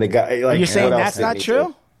 I mean, the guy. Like, you're saying that's not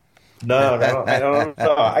true? No, I don't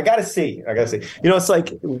know. I gotta see. It's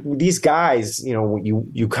like these guys,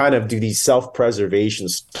 you kind of do these self-preservation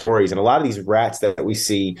stories, and a lot of these rats that we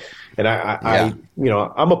see, and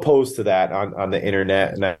I'm opposed to that on the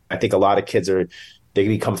internet, and I think a lot of kids they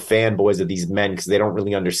become fanboys of these men because they don't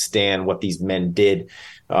really understand what these men did,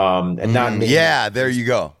 and not. There you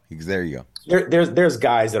go. There's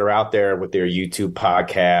guys that are out there with their YouTube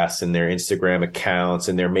podcasts and their Instagram accounts,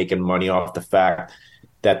 and they're making money off the fact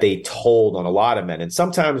that they told on a lot of men. And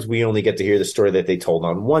sometimes we only get to hear the story that they told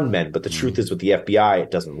on one man. But the truth is with the FBI,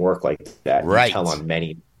 it doesn't work like that. Right. You tell on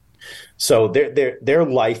many. So their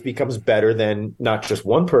life becomes better than not just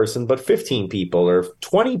one person, but 15 people or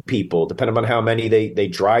 20 people, depending on how many they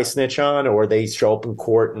dry snitch on or they show up in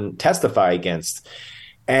court and testify against.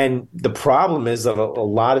 And the problem is that a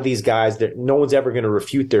lot of these guys, that no one's ever going to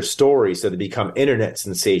refute their story, so they become internet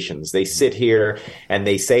sensations. They sit here and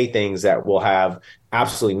they say things that will have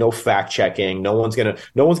absolutely no fact checking. No one's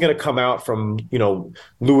gonna come out from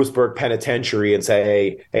Lewisburg Penitentiary and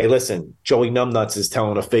say, hey, listen, Joey Numbnuts is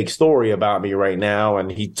telling a fake story about me right now, and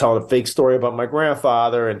he's telling a fake story about my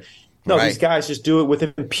grandfather. And no, These guys just do it with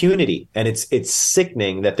impunity, and it's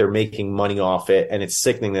sickening that they're making money off it, and it's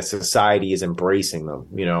sickening that society is embracing them.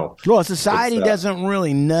 Well, society doesn't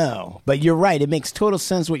really know, but you're right. It makes total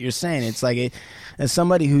sense what you're saying. It's like as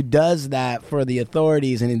somebody who does that for the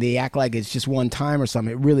authorities, and they act like it's just one time or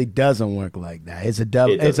something. It really doesn't work like that. It's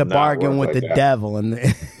a bargain with the devil, and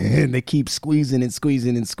they keep squeezing and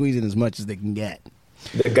squeezing and squeezing as much as they can get.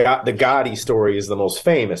 The Gotti story is the most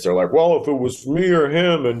famous. They're like, well, if it was me or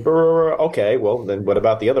him, and okay, well, then what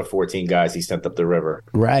about the other 14 guys he sent up the river?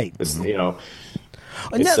 Right. Let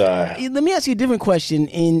me ask you a different question,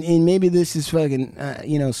 and maybe this is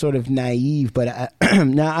fucking, sort of naive, but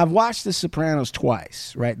now I've watched The Sopranos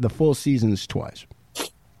twice, right? The full seasons twice.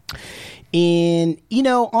 And,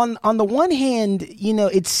 on the one hand,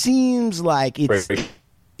 it seems like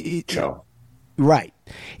right.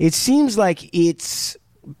 It seems like it's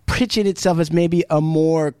pitching itself as maybe a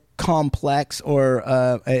more complex or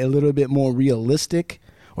a little bit more realistic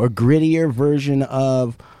or grittier version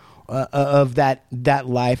of that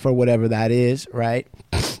life or whatever that is, right?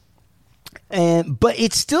 But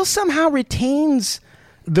it still somehow retains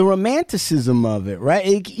the romanticism of it,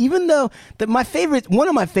 right? Even though one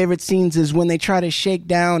of my favorite scenes is when they try to shake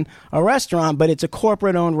down a restaurant, but it's a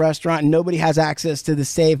corporate-owned restaurant and nobody has access to the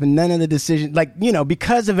safe, and none of the decisions,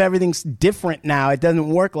 because of everything's different now, it doesn't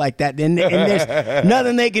work like that, and there's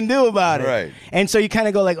nothing they can do about it. Right. And so you kind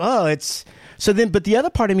of go like, oh, it's so then. But the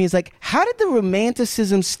other part of me is like, how did the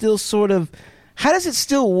romanticism still sort of? How is it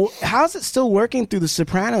still working through The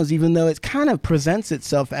Sopranos, even though it kind of presents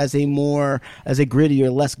itself as a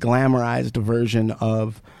grittier, less glamorized version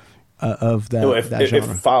of that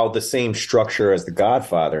genre? It followed the same structure as The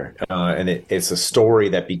Godfather, and it's a story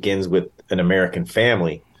that begins with an American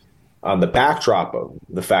family on the backdrop of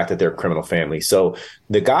the fact that they're a criminal family. So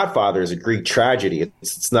The Godfather is a Greek tragedy.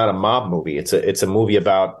 It's not a mob movie. It's a movie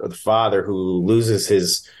about the father who loses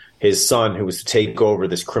his son, who was to take over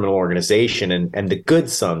this criminal organization, and the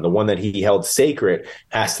good son, the one that he held sacred,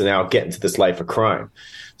 has to now get into this life of crime.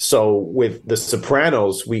 So with The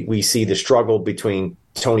Sopranos, we see the struggle between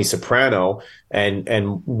Tony Soprano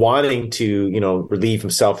and wanting to, relieve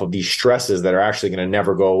himself of these stresses that are actually going to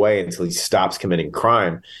never go away until he stops committing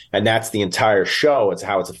crime. And that's the entire show. It's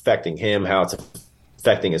how it's affecting him, how it's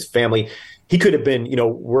affecting his family. He could have been,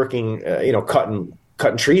 working,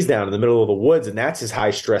 cutting trees down in the middle of the woods, and that's his high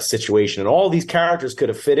stress situation. And all these characters could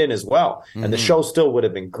have fit in as well. Mm-hmm. And the show still would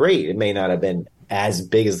have been great. It may not have been as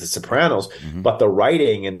big as The Sopranos, but the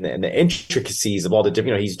writing and the intricacies of all the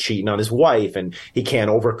different, he's cheating on his wife and he can't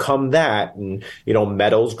overcome that. And,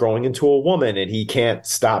 Meadows growing into a woman and he can't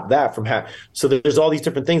stop that from happening. So there's all these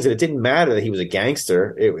different things, and it didn't matter that he was a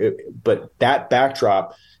gangster. But that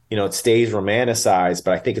backdrop, it stays romanticized,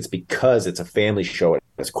 but I think it's because it's a family show at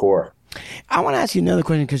its core. I want to ask you another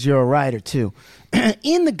question because you're a writer too.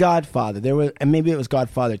 In The Godfather, and maybe it was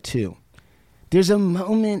Godfather 2, there's a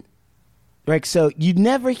moment, right? So you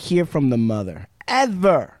never hear from the mother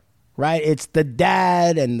ever, right? It's the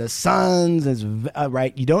dad and the sons,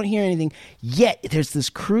 right? You don't hear anything. Yet there's this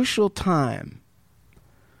crucial time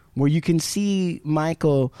where you can see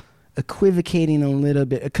Michael equivocating a little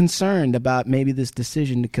bit, concerned about maybe this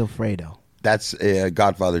decision to kill Fredo. That's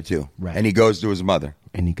Godfather 2. Right. And he goes to his mother.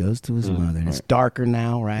 And he goes to his mother. And it's darker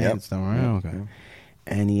now, right? Yep. It's darker. Okay.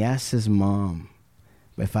 And he asks his mom,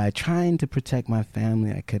 if I tried to protect my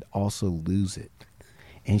family, I could also lose it.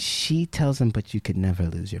 And she tells him, but you could never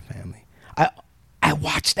lose your family. I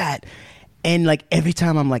watched that. And every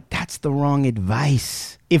time I'm like, that's the wrong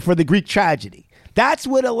advice. For the Greek tragedy. That's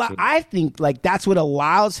what I think that's what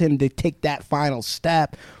allows him to take that final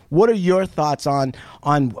step. What are your thoughts on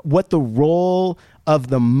what the role of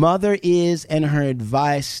the mother is and her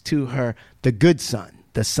advice to the good son,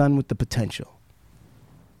 the son with the potential?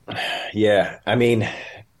 Yeah, I mean,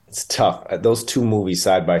 it's tough. Those two movies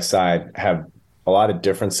side by side have a lot of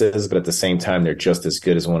differences, but at the same time, they're just as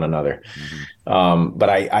good as one another. Mm-hmm. But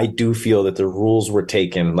I do feel that the rules were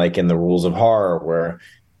taken, like in the rules of horror, where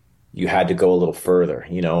you had to go a little further,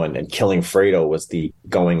 and killing Fredo was the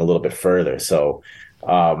going a little bit further. So,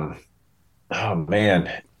 oh man,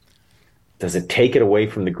 does it take it away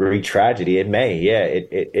from the Greek tragedy? It may. Yeah,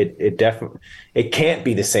 it definitely, it can't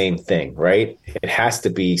be the same thing, right? It has to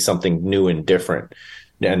be something new and different.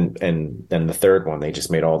 And then the third one, they just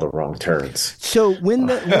made all the wrong turns. So when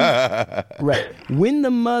the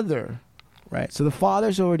mother, right? So the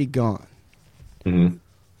father's already gone. Mm-hmm.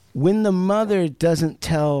 When the mother doesn't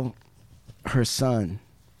tell her son,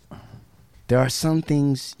 there are some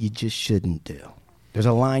things you just shouldn't do. There's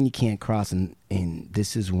a line you can't cross, and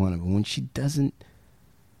this is one of them. When she doesn't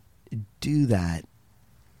do that,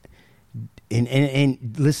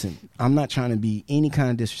 and listen, I'm not trying to be any kind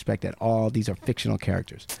of disrespect at all. These are fictional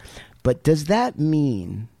characters. But does that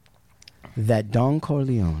mean that Don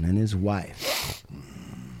Corleone and his wife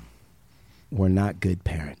were not good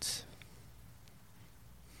parents?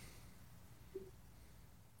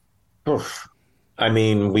 I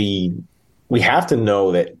mean, we have to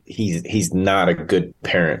know that he's not a good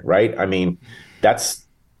parent, right? I mean, that's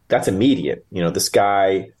that's immediate. This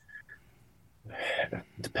guy,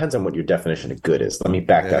 depends on what your definition of good is. Let me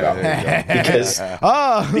back that up.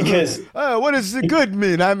 Because what does good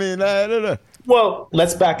mean? I mean, I don't know. Well,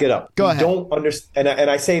 let's back it up. Go ahead. Don't understand,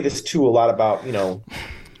 and I say this too a lot about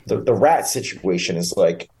the rat situation is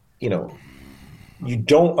like you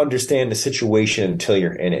don't understand the situation until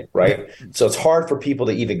you're in it, right? So it's hard for people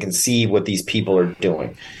to even conceive what these people are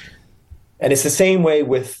doing, and it's the same way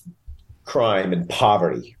with crime and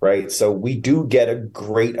poverty, right? So we do get a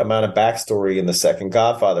great amount of backstory in the second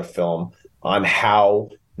Godfather film on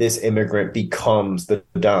how this immigrant becomes the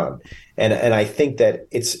Don. And I think that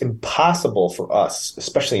it's impossible for us,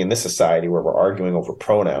 especially in this society where we're arguing over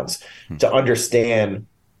pronouns, to understand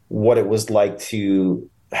what it was like to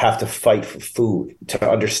have to fight for food, to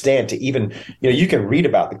understand, to even, you can read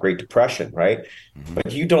about the Great Depression, right?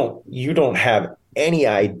 But you don't have any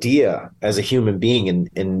idea as a human being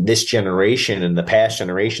in this generation and the past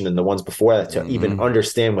generation and the ones before that to even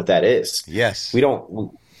understand what that is. Yes. We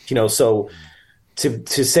don't, so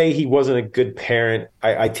to say he wasn't a good parent,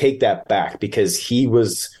 I take that back, because he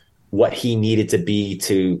was what he needed to be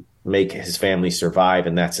to make his family survive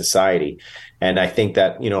in that society. And I think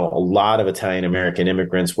that, a lot of Italian American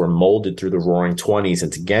immigrants were molded through the Roaring '20s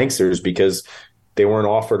into gangsters because they weren't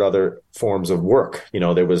offered other forms of work.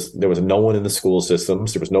 There was no one in the school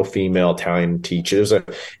systems. There was no female Italian teachers.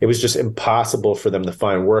 It was just impossible for them to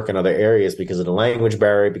find work in other areas because of the language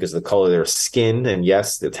barrier, because of the color of their skin. And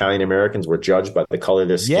yes, the Italian Americans were judged by the color of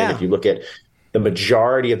their skin. Yeah. If you look at the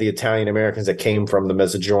majority of the Italian Americans that came from the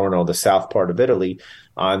Mezzogiorno, the south part of Italy,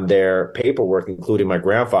 on their paperwork, including my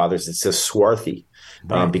grandfather's, it says swarthy.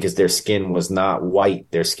 Because their skin was not white,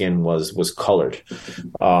 their skin was colored.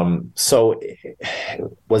 So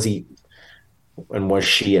was he and was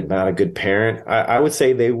she not a good parent? I would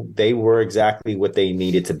say they were exactly what they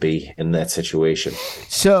needed to be in that situation.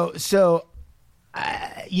 So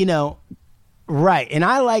right. And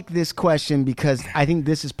I like this question because I think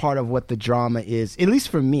this is part of what the drama is, at least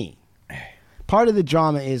for me. Part of the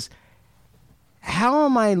drama is, how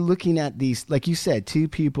am I looking at these, like you said, two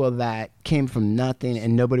people that came from nothing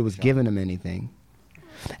and nobody was giving them anything,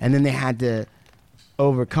 and then they had to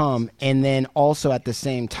overcome, and then also at the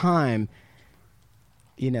same time,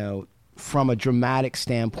 from a dramatic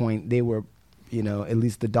standpoint, they were, at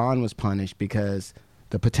least the Don was punished because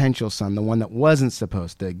the potential son, the one that wasn't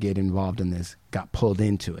supposed to get involved in this, got pulled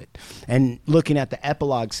into it. And looking at the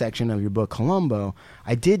epilogue section of your book, Colombo,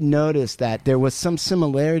 I did notice that there was some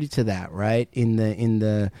similarity to that, right? Can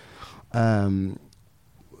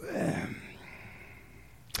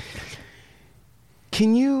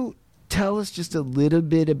you tell us just a little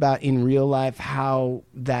bit about in real life how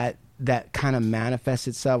that kind of manifests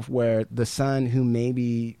itself, where the son who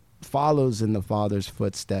maybe follows in the father's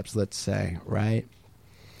footsteps, let's say, right?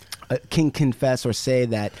 Can confess or say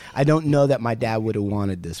that I don't know that my dad would have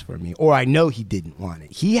wanted this for me, or I know he didn't want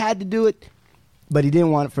it. He had to do it, but he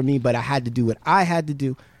didn't want it for me, but I had to do what I had to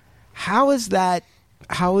do. How is that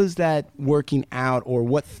working out, or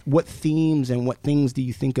what themes and what things do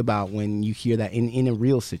you think about when you hear that in a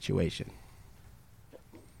real situation?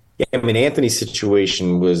 Yeah, I mean, Anthony's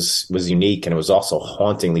situation was unique, and it was also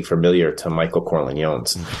hauntingly familiar to Michael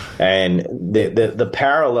Corleone's. And the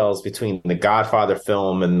parallels between the Godfather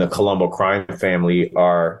film and the Colombo crime family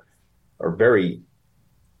are very,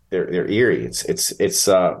 they're eerie. It's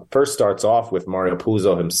first starts off with Mario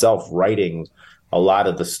Puzo himself writing a lot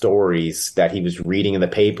of the stories that he was reading in the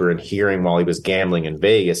paper and hearing while he was gambling in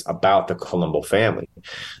Vegas about the Colombo family.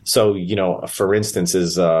 So, for instance,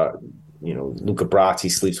 Luca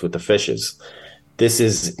Brasi sleeps with the fishes. This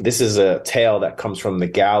is a tale that comes from the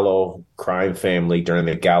Gallo crime family during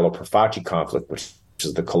the Gallo-Profaci conflict, which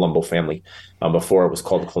is the Colombo family. Before it was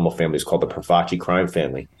called the Colombo family, it was called the Profaci crime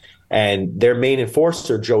family. And their main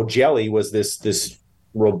enforcer, Joe Gelli, was this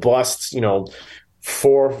robust,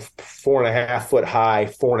 4.5 foot high,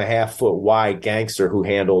 4.5 foot wide gangster who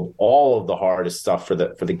handled all of the hardest stuff for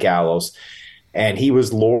the Gallos. And he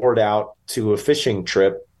was lured out to a fishing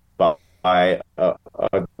trip by a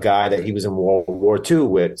guy that he was in World War II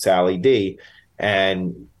with, Sally D.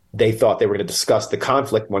 And they thought they were going to discuss the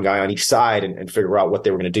conflict, one guy on each side, and figure out what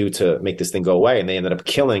they were going to do to make this thing go away. And they ended up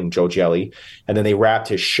killing Joe Gelli. And then they wrapped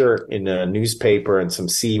his shirt in a newspaper and some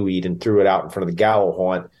seaweed and threw it out in front of the Gallo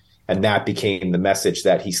haunt. And that became the message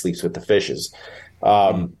that he sleeps with the fishes.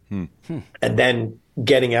 And then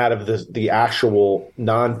getting out of the actual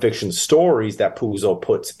nonfiction stories that Puzo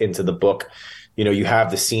puts into the book, you have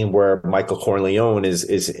the scene where Michael Corleone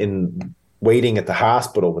is in waiting at the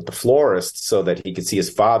hospital with the florist so that he could see his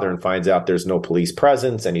father, and finds out there's no police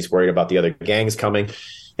presence, and he's worried about the other gangs coming.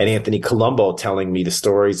 and Anthony Colombo telling me the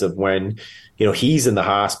stories of when, he's in the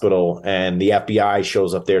hospital and the FBI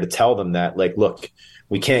shows up there to tell them that, like, look,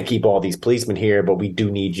 we can't keep all these policemen here, but we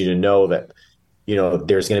do need you to know that,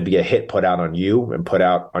 there's going to be a hit put out on you and put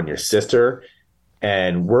out on your sister,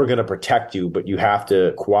 and we're going to protect you, but you have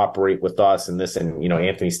to cooperate with us and this. And,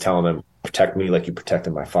 Anthony's telling them, protect me like you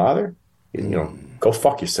protected my father. Go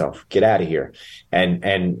fuck yourself, get out of here.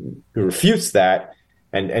 And he refutes that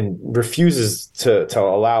and refuses to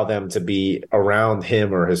allow them to be around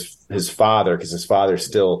him or his father, because his father's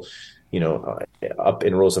still, up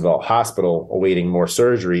in Roosevelt Hospital awaiting more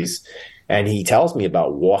surgeries. And he tells me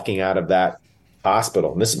about walking out of that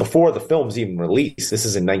hospital. And this is before the film's even released. This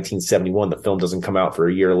is in 1971. The film doesn't come out for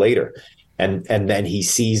a year later. And then he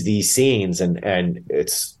sees these scenes and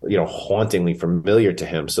it's, hauntingly familiar to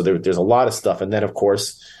him. So there's a lot of stuff. And then, of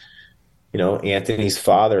course, Anthony's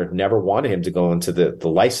father never wanted him to go into the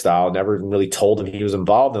lifestyle, never really told him he was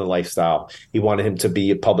involved in the lifestyle. He wanted him to be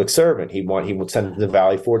a public servant. He would send him to the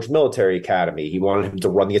Valley Forge Military Academy. He wanted him to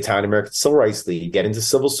run the Italian American Civil Rights League, get into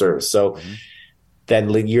civil service. So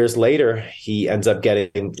then years later, he ends up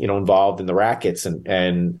getting, involved in the rackets,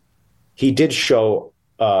 and he did show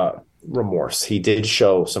remorse. He did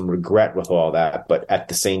show some regret with all that. But at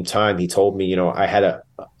the same time, he told me, I had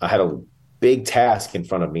a big task in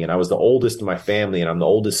front of me, and I was the oldest in my family, and I'm the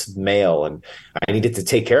oldest male, and I needed to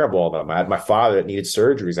take care of all of them. I had my father that needed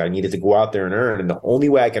surgeries. I needed to go out there and earn. And the only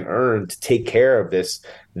way I can earn to take care of this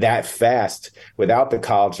that fast without the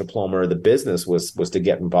college diploma or the business was to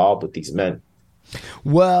get involved with these men.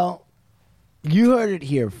 Well, you heard it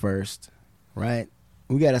here first, right?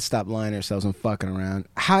 We got to stop lying to ourselves and fucking around.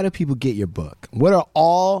 How do people get your book? What are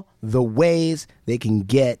all the ways they can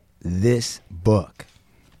get this book?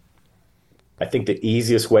 I think the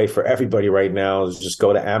easiest way for everybody right now is just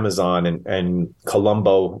go to Amazon and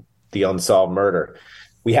Colombo, The Unsolved Murder.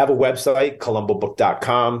 We have a website,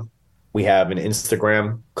 colombobook.com. We have an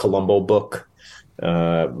Instagram, Colombo Book.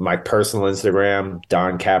 My personal Instagram,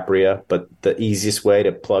 Don Capria. But the easiest way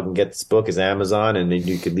to plug and get this book is Amazon, and then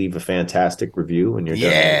you could leave a fantastic review and you're done.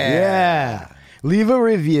 Yeah. Leave a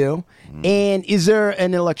review. And is there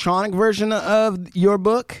an electronic version of your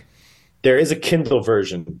book? There is a Kindle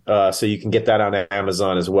version, so you can get that on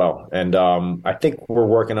Amazon as well. And I think we're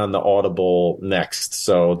working on the Audible next,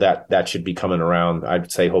 so that should be coming around,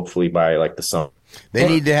 I'd say, hopefully by like the summer. They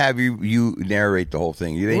need to have you narrate the whole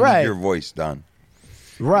thing. They need your voice done.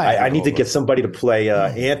 Right. I need to get somebody to play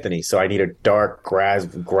Anthony, so I need a dark,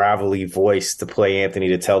 gravelly voice to play Anthony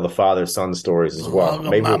to tell the father-son stories as well.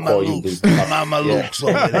 Maybe we'll call you Luke. Mama Luke's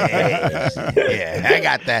over there. Yeah, I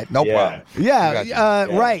got that. No problem. Yeah,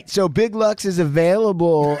 right. So Big Lux is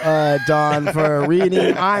available, Don, for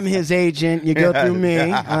reading. I'm his agent. You go through me.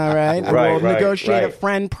 All right. We'll negotiate a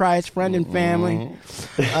friend price, friend and family,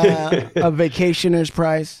 a vacationer's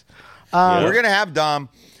price. We're going to have Dom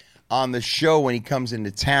on the show when he comes into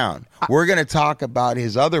town. We're going to talk about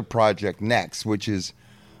his other project next, which is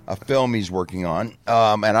a film he's working on.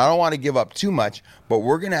 And I don't want to give up too much, but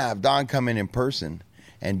we're going to have Don come in person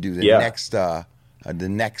and do the next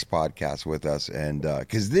podcast with us. And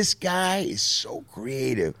because this guy is so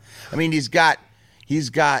creative. I mean, he's got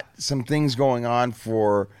some things going on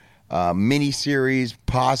for miniseries,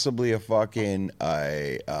 possibly a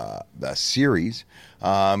series.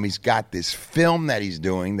 He's got this film that he's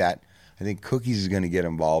doing that I think Cookies is going to get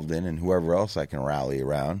involved in, and whoever else I can rally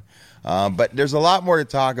around. But there's a lot more to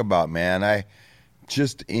talk about, man. I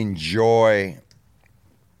just enjoy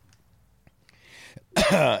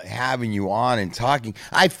having you on and talking.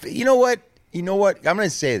 You know what? I'm going to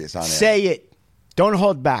say this on air. Say it. Don't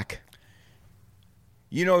hold back.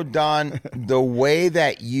 You know, Don, the way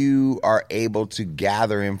that you are able to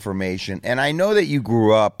gather information, and I know that you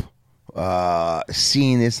grew up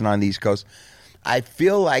seeing this and on the East Coast, I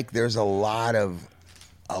feel like there's a lot of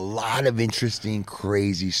interesting,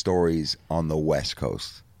 crazy stories on the West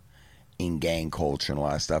Coast in gang culture and a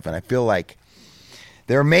lot of stuff. And I feel like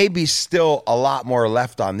there may be still a lot more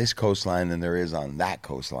left on this coastline than there is on that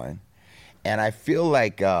coastline. And I feel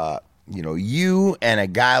like, you and a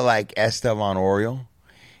guy like Estevan Oriol,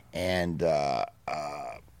 and I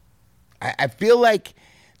feel like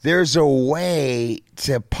there's a way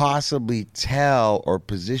to possibly tell or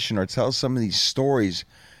position or tell some of these stories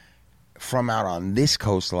from out on this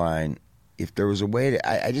coastline. If there was a way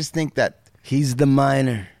to, I just think that he's the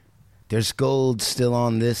miner. There's gold still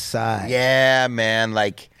on this side. Yeah, man.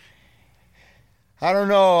 Like, I don't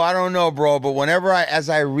know, bro. But whenever as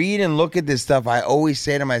I read and look at this stuff, I always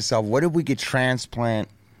say to myself, what if we could transplant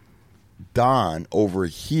Don over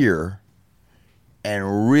here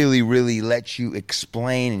and really, really let you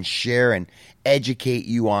explain and share and educate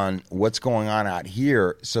you on what's going on out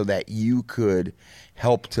here so that you could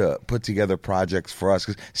help to put together projects for us.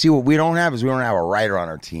 'Cause see, what we don't have is we don't have a writer on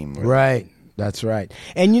our team. Really. Right. That's right.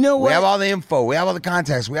 And you know what? We have all the info. We have all the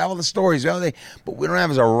context. We have all the stories. But we don't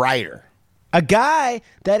have as a writer. A guy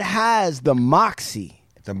that has the moxie.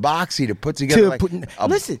 The moxie to put together.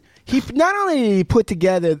 Listen, he not only did he put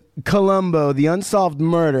together Colombo, the Unsolved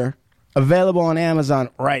Murder, available on Amazon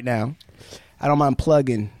right now. I don't mind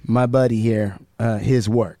plugging my buddy here, his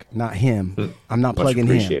work, not him. I'm not plugging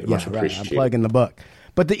him. Yeah, right. I'm plugging the book.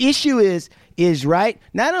 But the issue is right.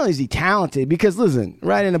 Not only is he talented, because listen,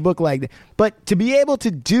 writing a book like that, but to be able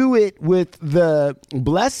to do it with the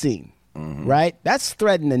blessing, right? That's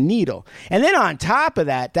threading the needle. And then on top of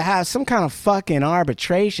that, to have some kind of fucking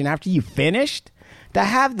arbitration after you finished, to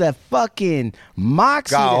have the fucking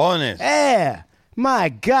moxie. Cajones. Yeah. My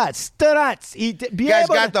God, studs. Guy's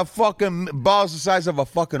got the fucking balls the size of a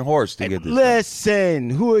fucking horse to get this. Listen,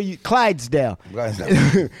 who are you? Clydesdale.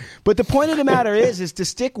 But the point of the matter is to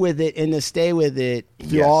stick with it and to stay with it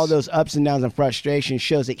through all those ups and downs and frustrations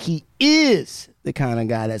shows that he is the kind of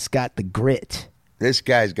guy that's got the grit. This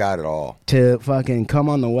guy's got it all. To fucking come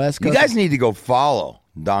on the West Coast. You guys need to go follow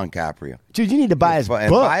Don Capria. Dude, you need to buy his book.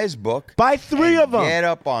 Buy his book. Buy 3 of them. Get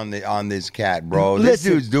up on this cat, bro. This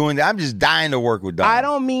dude's doing that. I'm just dying to work with Don. I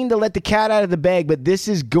don't mean to let the cat out of the bag, but this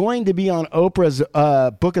is going to be on Oprah's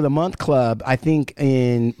Book of the Month Club, I think,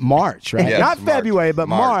 in March, right? Yes, Not February, but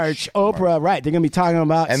March. Oprah, right. They're going to be talking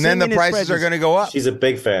about and then the prices are going to go up. She's a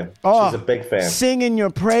big fan. Oh, she's a big fan. Singing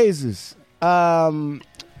your praises.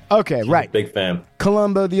 Okay, right. Big fan.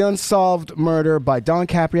 Colombo, The Unsolved Murder by Don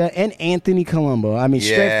Capria and Anthony Colombo. I mean,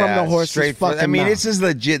 straight from the horse's fucking mouth. This is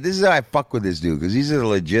legit. This is how I fuck with this dude, because he's as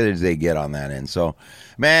legit as they get on that end. So,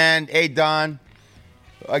 man, hey, Don,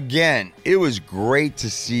 again, it was great to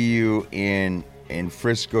see you in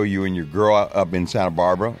Frisco, you and your girl up in Santa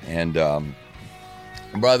Barbara. And,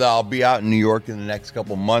 brother, I'll be out in New York in the next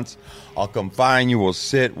couple months. I'll come find you. We'll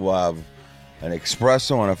sit. We'll have an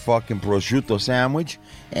espresso and a fucking prosciutto sandwich.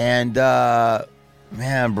 And,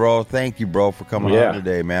 man, bro, thank you, bro, for coming on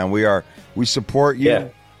today, man. We support you. Yeah.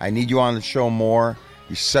 I need you on the show more.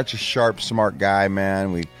 You're such a sharp, smart guy,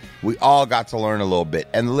 man. We all got to learn a little bit.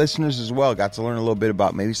 And the listeners as well got to learn a little bit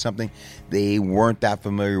about maybe something they weren't that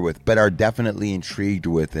familiar with, but are definitely intrigued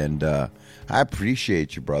with. And I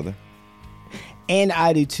appreciate you, brother. And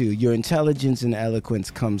I do, too. Your intelligence and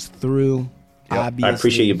eloquence comes through, obviously. I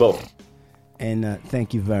appreciate you both. And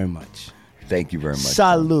thank you very much. Thank you very much.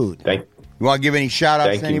 Salud. You want to give any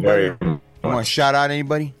shout-outs to anybody? Thank you very much. You want to shout out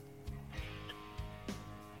anybody?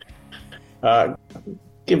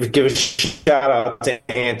 Give a shout out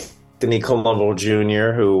to Anthony Colombo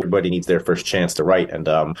Jr., who everybody needs their first chance to write. And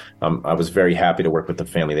I was very happy to work with the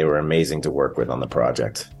family. They were amazing to work with on the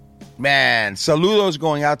project. Man, saludos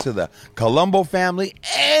going out to the Colombo family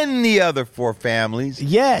and the other 4 families.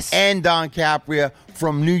 Yes. And Don Capria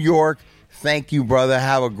from New York. Thank you, brother.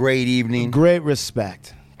 Have a great evening. Great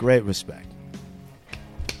respect. Great respect.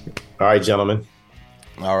 All right, gentlemen.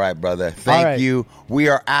 All right, brother. Thank you. We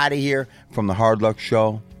are out of here from the Hard Luck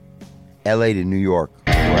Show, LA to New York.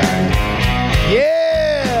 Yeah.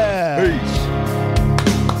 Peace.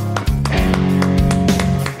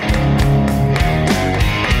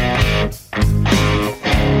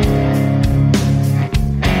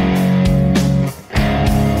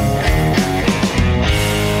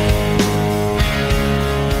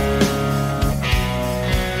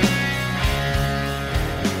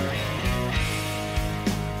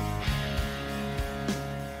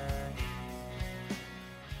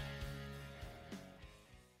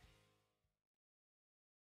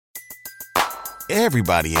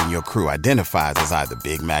 Everybody in your crew identifies as either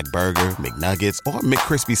Big Mac Burger, McNuggets, or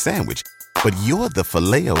McCrispy Sandwich. But you're the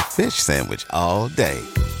Filet-O-Fish Sandwich all day.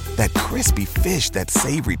 That crispy fish, that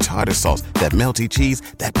savory tartar sauce, that melty cheese,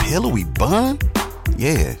 that pillowy bun.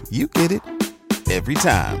 Yeah, you get it. Every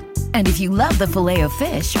time. And if you love the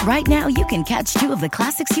Filet-O-Fish, right now you can catch 2 of the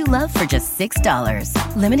classics you love for just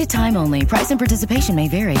 $6. Limited time only. Price and participation may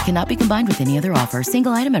vary. Cannot be combined with any other offer.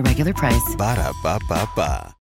 Single item at regular price. Ba-da-ba-ba-ba.